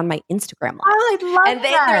each other on my Instagram live. Oh, I love and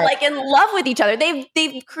that. They're like in love with each other.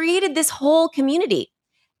 They've created this whole community.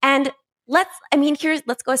 And let's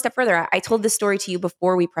go a step further. I told this story to you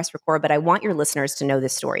before we press record, but I want your listeners to know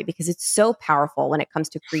this story because it's so powerful when it comes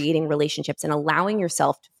to creating relationships and allowing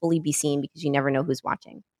yourself to fully be seen because you never know who's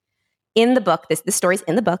watching. In the book, this story's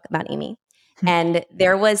in the book about Amy. And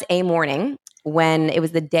there was a morning when it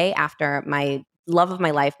was the day after my love of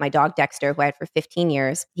my life, my dog Dexter, who I had for 15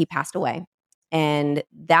 years, he passed away. And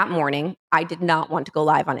that morning, I did not want to go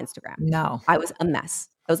live on Instagram. No. I was a mess.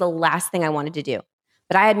 It was the last thing I wanted to do.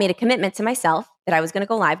 But I had made a commitment to myself that I was going to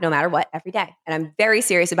go live no matter what every day. And I'm very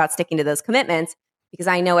serious about sticking to those commitments because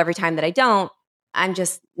I know every time that I don't, I'm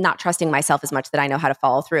just not trusting myself as much that I know how to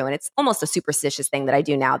follow through. And it's almost a superstitious thing that I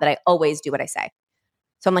do now, that I always do what I say.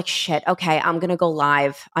 So I'm like, shit, okay, I'm going to go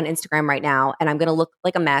live on Instagram right now and I'm going to look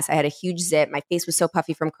like a mess. I had a huge zit. My face was so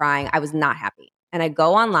puffy from crying. I was not happy. And I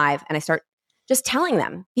go on live and I start just telling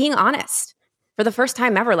them, being honest for the first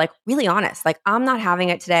time ever, like really honest. Like, I'm not having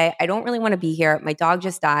it today. I don't really want to be here. My dog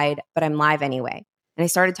just died, but I'm live anyway. And I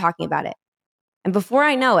started talking about it. And before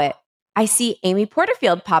I know it, I see Amy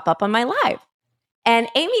Porterfield pop up on my live. And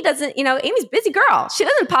Amy doesn't, Amy's a busy girl. She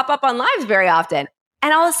doesn't pop up on lives very often.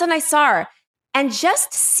 And all of a sudden I saw her. And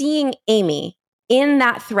just seeing Amy in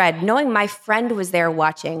that thread, knowing my friend was there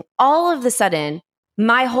watching, all of a sudden,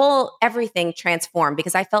 my whole everything transformed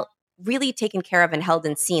because I felt really taken care of and held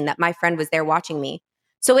and seen that my friend was there watching me.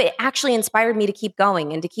 So it actually inspired me to keep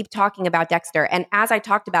going and to keep talking about Dexter. And as I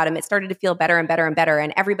talked about him, it started to feel better and better and better.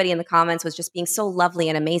 And everybody in the comments was just being so lovely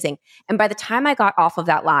and amazing. And by the time I got off of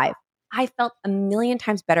that live, I felt a million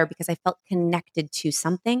times better because I felt connected to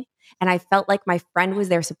something. And I felt like my friend was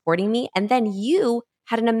there supporting me. And then you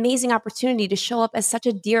had an amazing opportunity to show up as such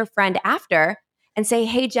a dear friend after and say,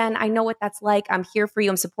 hey, Jen, I know what that's like. I'm here for you.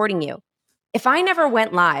 I'm supporting you. If I never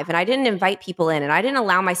went live and I didn't invite people in and I didn't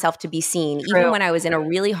allow myself to be seen, True. even when I was in a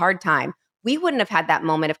really hard time, we wouldn't have had that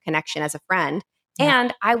moment of connection as a friend. Yeah.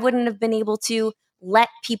 And I wouldn't have been able to let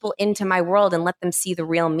people into my world and let them see the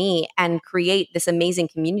real me and create this amazing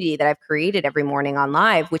community that I've created every morning on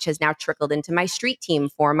live, which has now trickled into my street team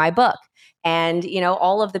for my book. And,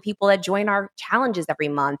 all of the people that join our challenges every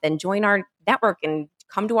month and join our network and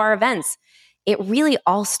come to our events. It really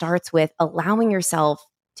all starts with allowing yourself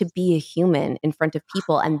to be a human in front of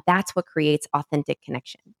people. And that's what creates authentic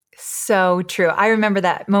connection. So true. I remember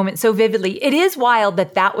that moment so vividly. It is wild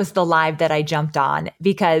that was the live that I jumped on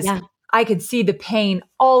because I could see the pain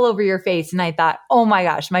all over your face. And I thought, oh my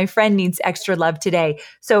gosh, my friend needs extra love today.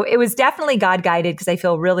 So it was definitely God guided because I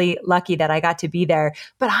feel really lucky that I got to be there.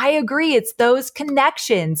 But I agree. It's those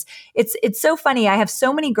connections. It's so funny. I have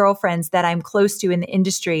so many girlfriends that I'm close to in the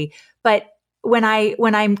industry, but when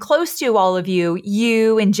I'm close to all of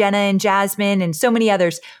you and Jenna and Jasmine and so many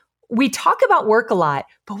others, we talk about work a lot,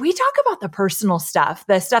 but we talk about the personal stuff,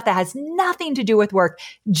 the stuff that has nothing to do with work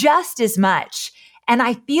just as much. And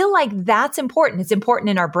I feel like that's important. It's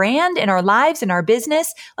important in our brand, in our lives, in our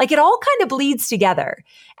business. Like it all kind of bleeds together.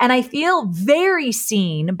 And I feel very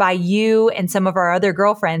seen by you and some of our other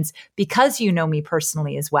girlfriends because you know me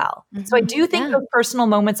personally as well. Mm-hmm. So I do think those personal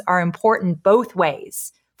moments are important both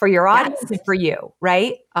ways for your audience and for you,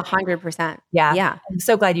 right? 100%. Yeah. I'm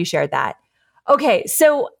so glad you shared that. Okay,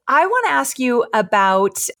 so I want to ask you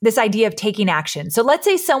about this idea of taking action. So let's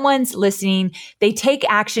say someone's listening, they take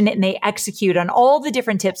action and they execute on all the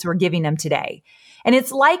different tips we're giving them today. And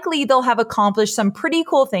it's likely they'll have accomplished some pretty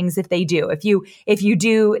cool things if they do. If you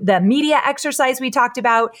do the media exercise we talked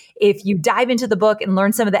about, if you dive into the book and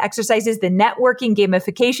learn some of the exercises, the networking,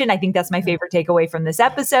 gamification, I think that's my favorite takeaway from this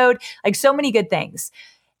episode. Like so many good things.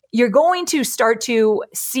 You're going to start to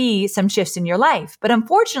see some shifts in your life. But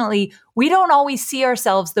unfortunately, we don't always see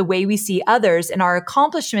ourselves the way we see others, and our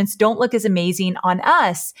accomplishments don't look as amazing on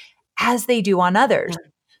us as they do on others.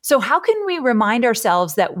 So how can we remind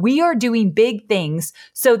ourselves that we are doing big things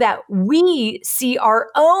so that we see our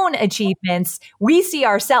own achievements, we see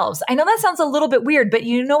ourselves? I know that sounds a little bit weird, but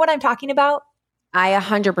you know what I'm talking about? I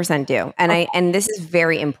 100% do. And and this is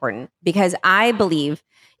very important because I believe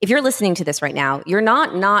if you're listening to this right now, you're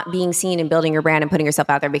not being seen and building your brand and putting yourself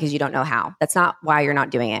out there because you don't know how. That's not why you're not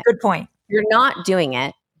doing it. Good point. You're not doing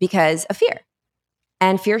it because of fear.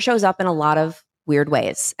 And fear shows up in a lot of weird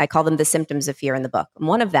ways. I call them the symptoms of fear in the book. And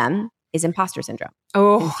one of them is imposter syndrome.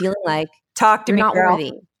 Oh, and feeling like talk to you're me, not girl.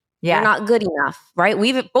 worthy. Yeah. You're not good enough, right?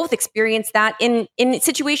 We've both experienced that in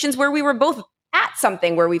situations where we were both at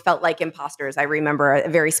something where we felt like imposters. I remember a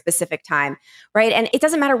very specific time, right? And it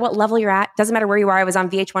doesn't matter what level you're at. Doesn't matter where you are. I was on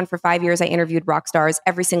VH1 for 5 years. I interviewed rock stars.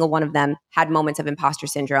 Every single one of them had moments of imposter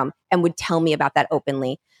syndrome and would tell me about that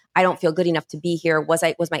openly. I don't feel good enough to be here. Was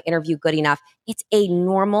my interview good enough? It's a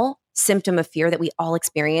normal symptom of fear that we all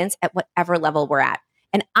experience at whatever level we're at.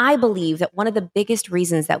 And I believe that one of the biggest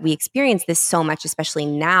reasons that we experience this so much, especially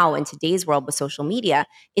now in today's world with social media,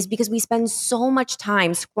 is because we spend so much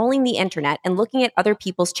time scrolling the internet and looking at other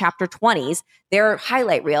people's chapter 20s their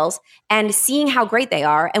highlight reels and seeing how great they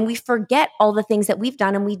are. And we forget all the things that we've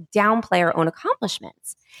done and we downplay our own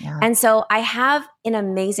accomplishments. Yeah. And so I have an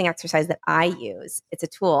amazing exercise that I use. It's a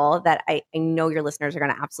tool that I know your listeners are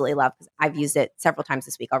going to absolutely love because I've used it several times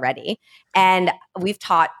this week already. And we've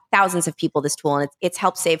taught thousands of people this tool, and it's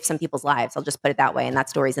helped save some people's lives. I'll just put it that way. And that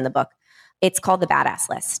story's in the book. It's called the Badass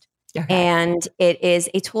List. Okay. And it is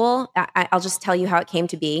a tool. I'll just tell you how it came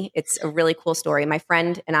to be. It's a really cool story. My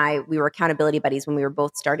friend and I, we were accountability buddies when we were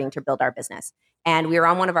both starting to build our business. And we were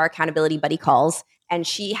on one of our accountability buddy calls, and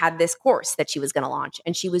she had this course that she was going to launch.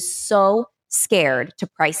 And she was so scared to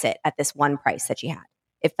price it at this one price that she had.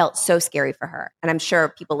 It felt so scary for her. And I'm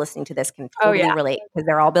sure people listening to this can totally relate because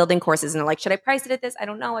they're all building courses and they're like, should I price it at this? I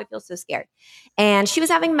don't know. I feel so scared. And she was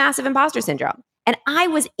having massive imposter syndrome. And I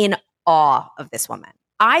was in awe of this woman.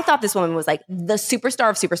 I thought this woman was like the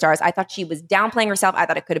superstar of superstars. I thought she was downplaying herself. I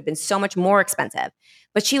thought it could have been so much more expensive.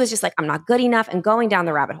 But she was just like, I'm not good enough, and going down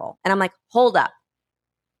the rabbit hole. And I'm like, hold up.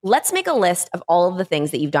 Let's make a list of all of the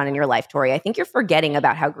things that you've done in your life, Tori. I think you're forgetting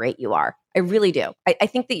about how great you are. I really do. I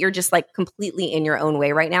think that you're just like completely in your own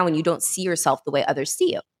way right now and you don't see yourself the way others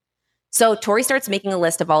see you. So Tori starts making a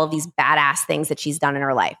list of all of these badass things that she's done in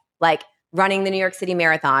her life, like running the New York City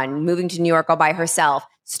Marathon, moving to New York all by herself,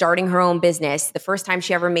 starting her own business, the first time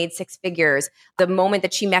she ever made six figures, the moment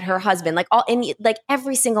that she met her husband, like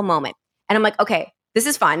every single moment. And I'm like, okay, this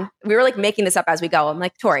is fun. We were like making this up as we go. I'm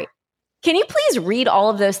like, Tori, can you please read all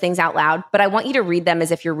of those things out loud? But I want you to read them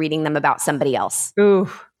as if you're reading them about somebody else. Ooh.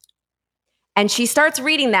 And she starts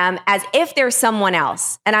reading them as if they're someone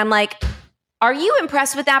else. And I'm like, are you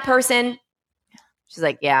impressed with that person? She's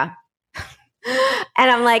like, yeah.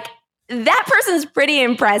 And I'm like, that person's pretty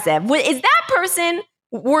impressive. Is that person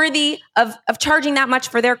worthy of charging that much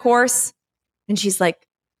for their course? And she's like,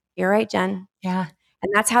 you're right, Jen. Yeah.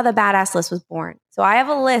 And that's how the Badass List was born. So I have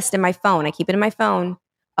a list in my phone. I keep it in my phone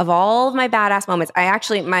of all of my badass moments.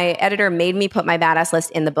 My editor made me put my badass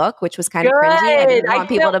list in the book, which was kind of cringy. I didn't want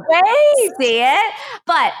people to see it,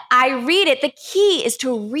 but I read it. The key is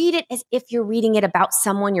to read it as if you're reading it about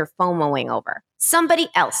someone you're FOMOing over. Somebody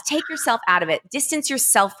else. Take yourself out of it. Distance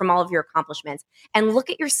yourself from all of your accomplishments and look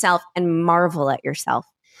at yourself and marvel at yourself.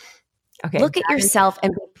 Okay. Look at yourself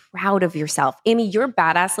and be proud of yourself. Amy, your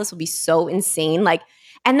badass list will be so insane.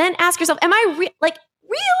 And then ask yourself, am I really?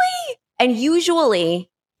 And usually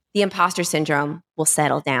the imposter syndrome will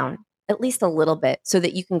settle down at least a little bit so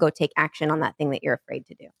that you can go take action on that thing that you're afraid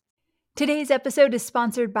to do. Today's episode is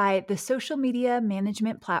sponsored by the social media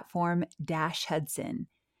management platform Dash Hudson.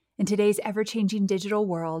 In today's ever-changing digital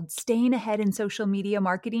world, staying ahead in social media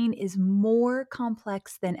marketing is more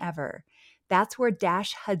complex than ever. That's where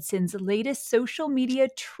Dash Hudson's latest social media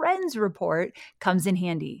trends report comes in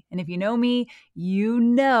handy. And if you know me, you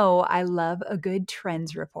know I love a good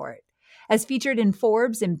trends report. As featured in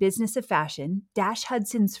Forbes and Business of Fashion, Dash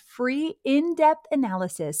Hudson's free in-depth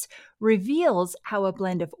analysis reveals how a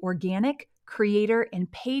blend of organic, creator, and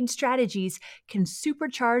paid strategies can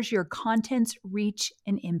supercharge your content's reach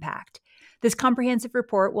and impact. This comprehensive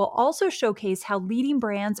report will also showcase how leading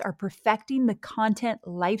brands are perfecting the content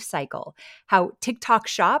lifecycle, how TikTok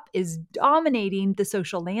Shop is dominating the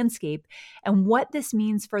social landscape, and what this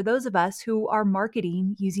means for those of us who are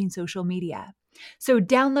marketing using social media. So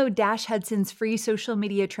download Dash Hudson's free social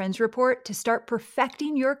media trends report to start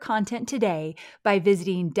perfecting your content today by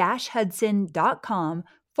visiting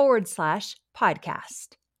dashhudson.com/podcast.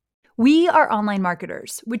 We are online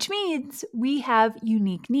marketers, which means we have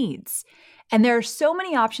unique needs. And there are so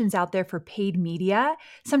many options out there for paid media.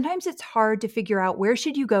 Sometimes it's hard to figure out where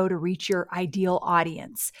should you go to reach your ideal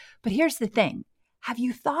audience. But here's the thing. Have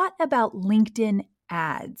you thought about LinkedIn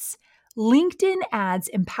ads? LinkedIn ads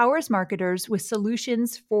empowers marketers with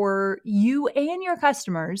solutions for you and your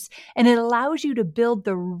customers, and it allows you to build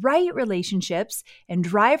the right relationships and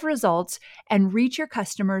drive results and reach your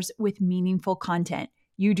customers with meaningful content.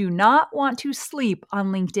 You do not want to sleep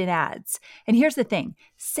on LinkedIn ads. And here's the thing,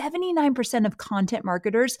 79% of content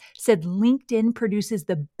marketers said LinkedIn produces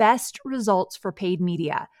the best results for paid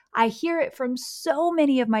media. I hear it from so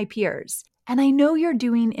many of my peers. And I know you're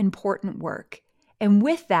doing important work. And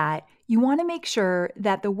with that, you want to make sure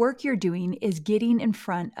that the work you're doing is getting in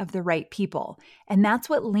front of the right people. And that's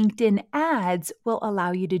what LinkedIn ads will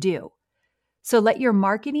allow you to do. So let your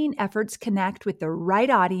marketing efforts connect with the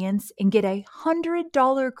right audience and get a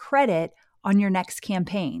 $100 credit on your next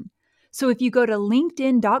campaign. So if you go to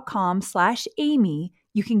linkedin.com/Amy,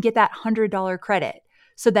 you can get that $100 credit.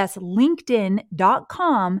 So that's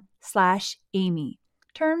linkedin.com/Amy.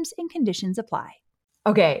 Terms and conditions apply.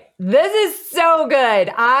 Okay, this is so good.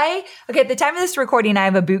 At the time of this recording, I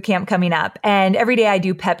have a boot camp coming up, and every day I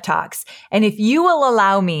do pep talks. And if you will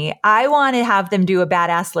allow me, I want to have them do a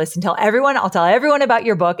badass list and I'll tell everyone about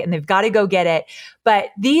your book, and they've got to go get it. But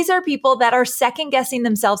these are people that are second guessing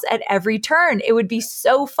themselves at every turn. It would be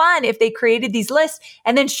so fun if they created these lists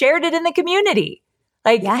and then shared it in the community.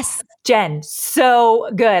 Yes. Jen, so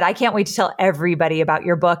good. I can't wait to tell everybody about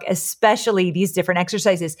your book, especially these different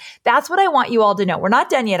exercises. That's what I want you all to know. We're not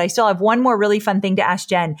done yet. I still have one more really fun thing to ask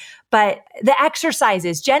Jen, but the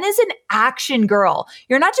exercises. Jen is an action girl.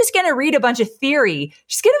 You're not just going to read a bunch of theory.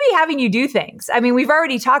 She's going to be having you do things. I mean, we've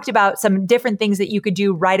already talked about some different things that you could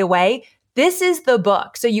do right away. This is the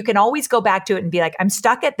book. So you can always go back to it and be like, I'm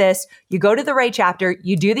stuck at this. You go to the right chapter,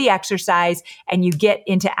 you do the exercise, and you get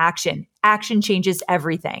into action. Action changes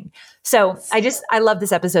everything. So I love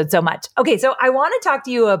this episode so much. Okay. So I want to talk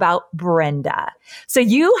to you about Brenda. So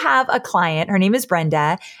you have a client, her name is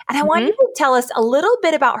Brenda, and I want you to tell us a little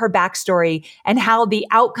bit about her backstory and how the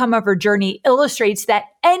outcome of her journey illustrates that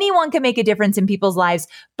anyone can make a difference in people's lives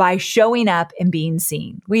by showing up and being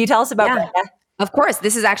seen. Will you tell us about Brenda? Of course.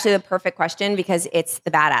 This is actually the perfect question because it's the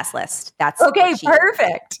badass list. That's okay.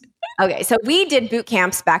 Perfect. Okay. So we did boot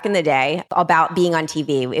camps back in the day about being on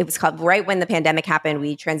TV. It was called right when the pandemic happened.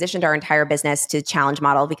 We transitioned our entire business to challenge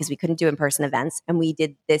model because we couldn't do in-person events. And we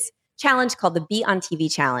did this challenge called the Be on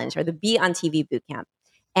TV Challenge or the Be on TV Boot Camp.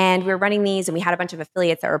 And we were running these and we had a bunch of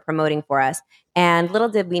affiliates that were promoting for us. And little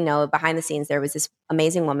did we know behind the scenes, there was this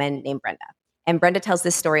amazing woman named Brenda. And Brenda tells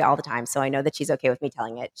this story all the time. So I know that she's okay with me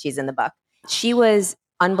telling it. She's in the book. She was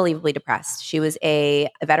unbelievably depressed. She was a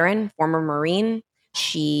veteran, former Marine.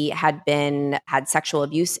 She had sexual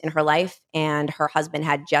abuse in her life, and her husband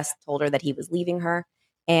had just told her that he was leaving her.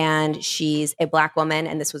 And she's a Black woman,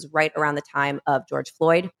 and this was right around the time of George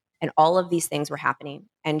Floyd, and all of these things were happening.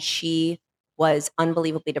 And she was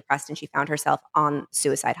unbelievably depressed, and she found herself on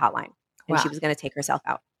suicide hotline, and she was going to take herself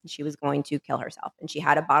out. And she was going to kill herself, and she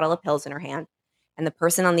had a bottle of pills in her hand. And the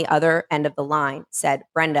person on the other end of the line said,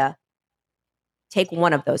 Brenda, take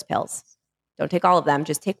one of those pills. Don't take all of them.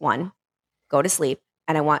 Just take one. Go to sleep.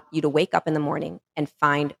 And I want you to wake up in the morning and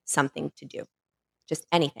find something to do. Just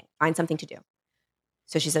anything. Find something to do.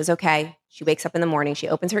 So she says, okay. She wakes up in the morning. She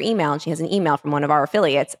opens her email and she has an email from one of our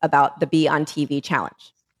affiliates about the Be on TV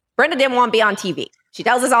challenge. Brenda didn't want to be on TV. She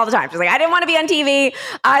tells us all the time. She's like, I didn't want to be on TV.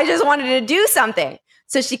 I just wanted to do something.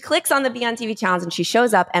 So she clicks on the Be on TV challenge and she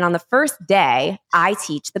shows up. And on the first day, I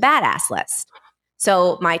teach the badass list.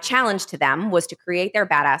 So my challenge to them was to create their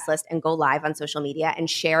badass list and go live on social media and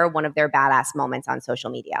share one of their badass moments on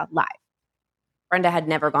social media live. Brenda had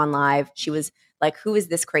never gone live. She was like, who is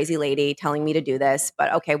this crazy lady telling me to do this?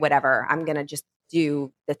 But okay, whatever. I'm going to just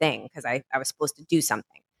do the thing because I was supposed to do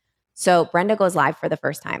something. So Brenda goes live for the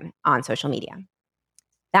first time on social media.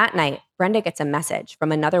 That night, Brenda gets a message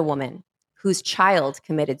from another woman whose child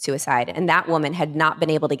committed suicide. And that woman had not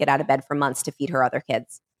been able to get out of bed for months to feed her other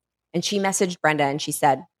kids. And she messaged Brenda and she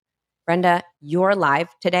said, Brenda, you're live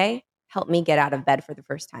today. Help me get out of bed for the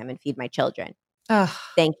first time and feed my children.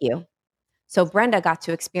 Thank you. So Brenda got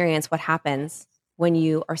to experience what happens when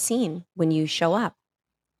you are seen, when you show up.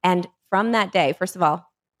 And from that day, first of all,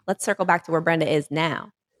 let's circle back to where Brenda is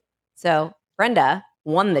now. So Brenda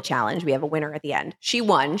won the challenge. We have a winner at the end. She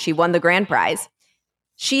won the grand prize.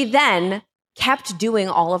 She then kept doing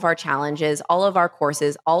all of our challenges, all of our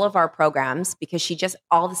courses, all of our programs, because she just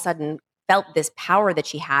all of a sudden felt this power that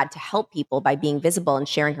she had to help people by being visible and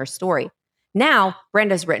sharing her story. Now,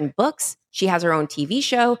 Brenda's written books. She has her own TV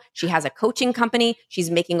show. She has a coaching company.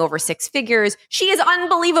 She's making over 6 figures. She is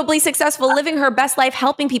unbelievably successful, living her best life,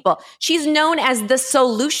 helping people. She's known as the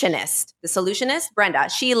solutionist. The solutionist, Brenda,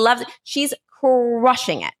 she loves it. She's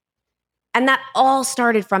crushing it. And that all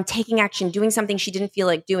started from taking action, doing something she didn't feel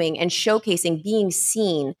like doing, and showcasing, being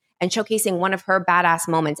seen, and showcasing one of her badass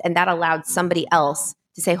moments. And that allowed somebody else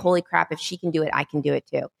to say, holy crap, if she can do it, I can do it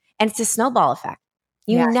too. And it's a snowball effect.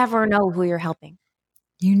 You never know who you're helping.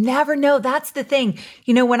 You never know. That's the thing.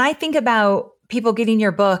 You know, when I think about people getting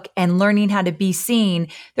your book and learning how to be seen,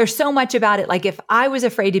 there's so much about it. Like if I was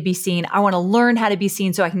afraid to be seen, I want to learn how to be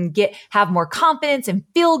seen so I can have more confidence and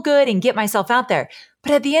feel good and get myself out there.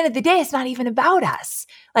 But at the end of the day, it's not even about us.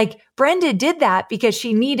 Like Brenda did that because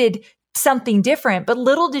she needed something different, but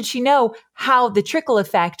little did she know how the trickle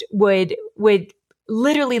effect would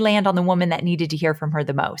literally land on the woman that needed to hear from her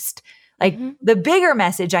the most. Like the bigger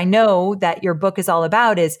message I know that your book is all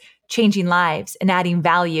about is changing lives and adding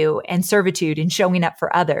value and servitude and showing up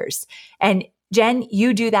for others. And Jen,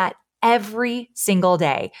 you do that every single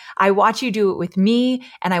day. I watch you do it with me,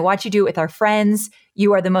 and I watch you do it with our friends.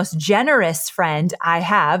 You are the most generous friend I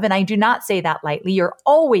have, and I do not say that lightly. You're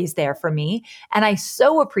always there for me, and I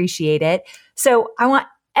so appreciate it. So I want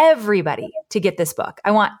everybody to get this book.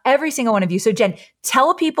 I want every single one of you. So Jen,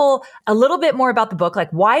 tell people a little bit more about the book.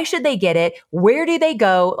 Like, why should they get it? Where do they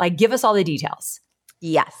go? Like, give us all the details.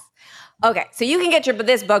 Yes. Okay, so you can get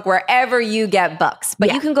this book wherever you get books,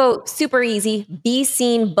 but you can go super easy,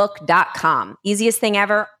 beseenbook.com. Easiest thing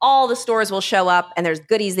ever. All the stores will show up, and there's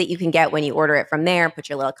goodies that you can get when you order it from there. Put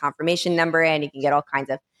your little confirmation number in. You can get all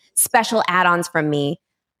kinds of special add-ons from me.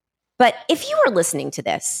 But if you are listening to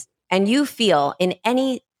this and you feel in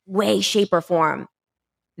any way, shape, or form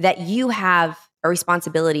that you have a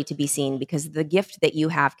responsibility to be seen because the gift that you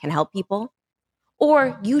have can help people,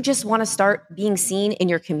 or you just want to start being seen in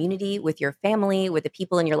your community, with your family, with the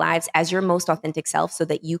people in your lives as your most authentic self so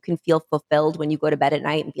that you can feel fulfilled when you go to bed at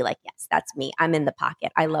night and be like, yes, that's me. I'm in the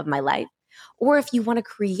pocket. I love my life. Or if you want to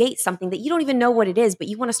create something that you don't even know what it is, but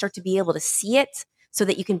you want to start to be able to see it so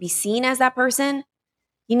that you can be seen as that person,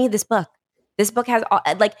 you need this book. This book has all,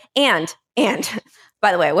 and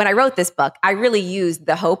by the way, when I wrote this book, I really used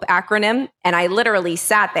the HOPE acronym, and I literally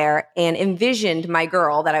sat there and envisioned my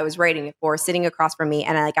girl that I was writing it for sitting across from me,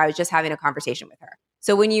 and I was just having a conversation with her.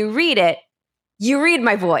 So when you read it, you read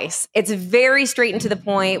my voice. It's very straight and to the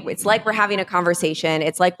point. It's like we're having a conversation.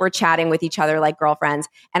 It's like we're chatting with each other like girlfriends,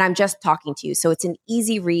 and I'm just talking to you. So it's an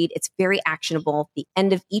easy read. It's very actionable. The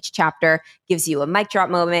end of each chapter gives you a mic drop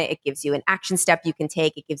moment. It gives you an action step you can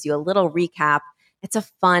take. It gives you a little recap. It's a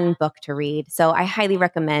fun book to read. So I highly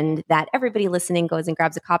recommend that everybody listening goes and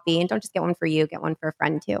grabs a copy, and don't just get one for you, get one for a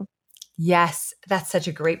friend too. Yes, that's such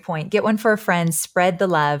a great point. Get one for a friend, spread the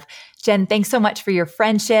love. Jen, thanks so much for your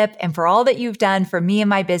friendship and for all that you've done for me and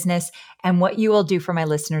my business and what you will do for my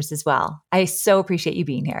listeners as well. I so appreciate you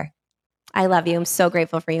being here. I love you. I'm so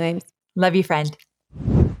grateful for you, Ames. Love you, friend.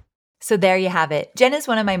 So there you have it. Jen is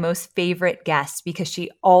one of my most favorite guests because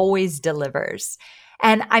she always delivers.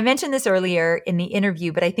 And I mentioned this earlier in the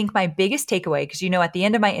interview, but I think my biggest takeaway, because at the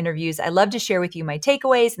end of my interviews, I love to share with you my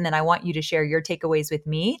takeaways, and then I want you to share your takeaways with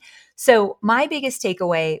me. So my biggest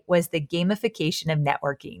takeaway was the gamification of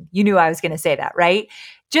networking. You knew I was going to say that, right?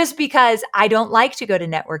 Just because I don't like to go to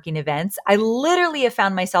networking events, I literally have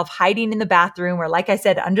found myself hiding in the bathroom or, like I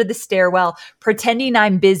said, under the stairwell, pretending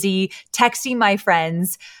I'm busy, texting my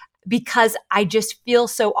friends, because I just feel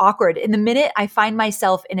so awkward. In the minute I find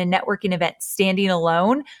myself in a networking event standing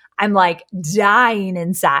alone, I'm like dying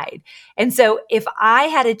inside. And so if I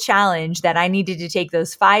had a challenge that I needed to take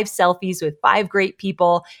those 5 selfies with 5 great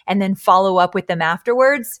people and then follow up with them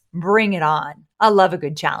afterwards, bring it on. I love a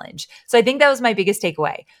good challenge. So I think that was my biggest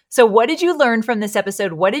takeaway. So what did you learn from this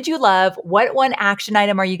episode? What did you love? What one action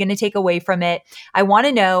item are you going to take away from it? I want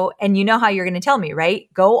to know, and you know how you're going to tell me,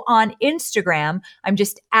 right? Go on Instagram. I'm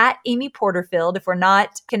just at Amy Porterfield. If we're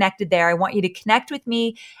not connected there, I want you to connect with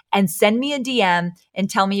me and send me a DM and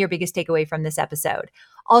tell me your biggest takeaway from this episode.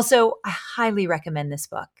 Also, I highly recommend this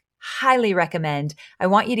book. Highly recommend. I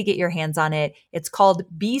want you to get your hands on it. It's called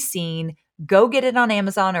Be Seen. Go get it on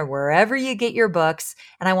Amazon or wherever you get your books.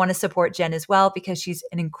 And I want to support Jen as well because she's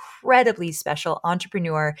an incredibly special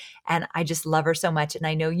entrepreneur and I just love her so much. And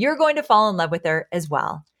I know you're going to fall in love with her as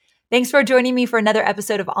well. Thanks for joining me for another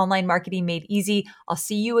episode of Online Marketing Made Easy. I'll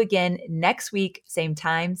see you again next week, same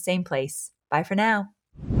time, same place. Bye for now.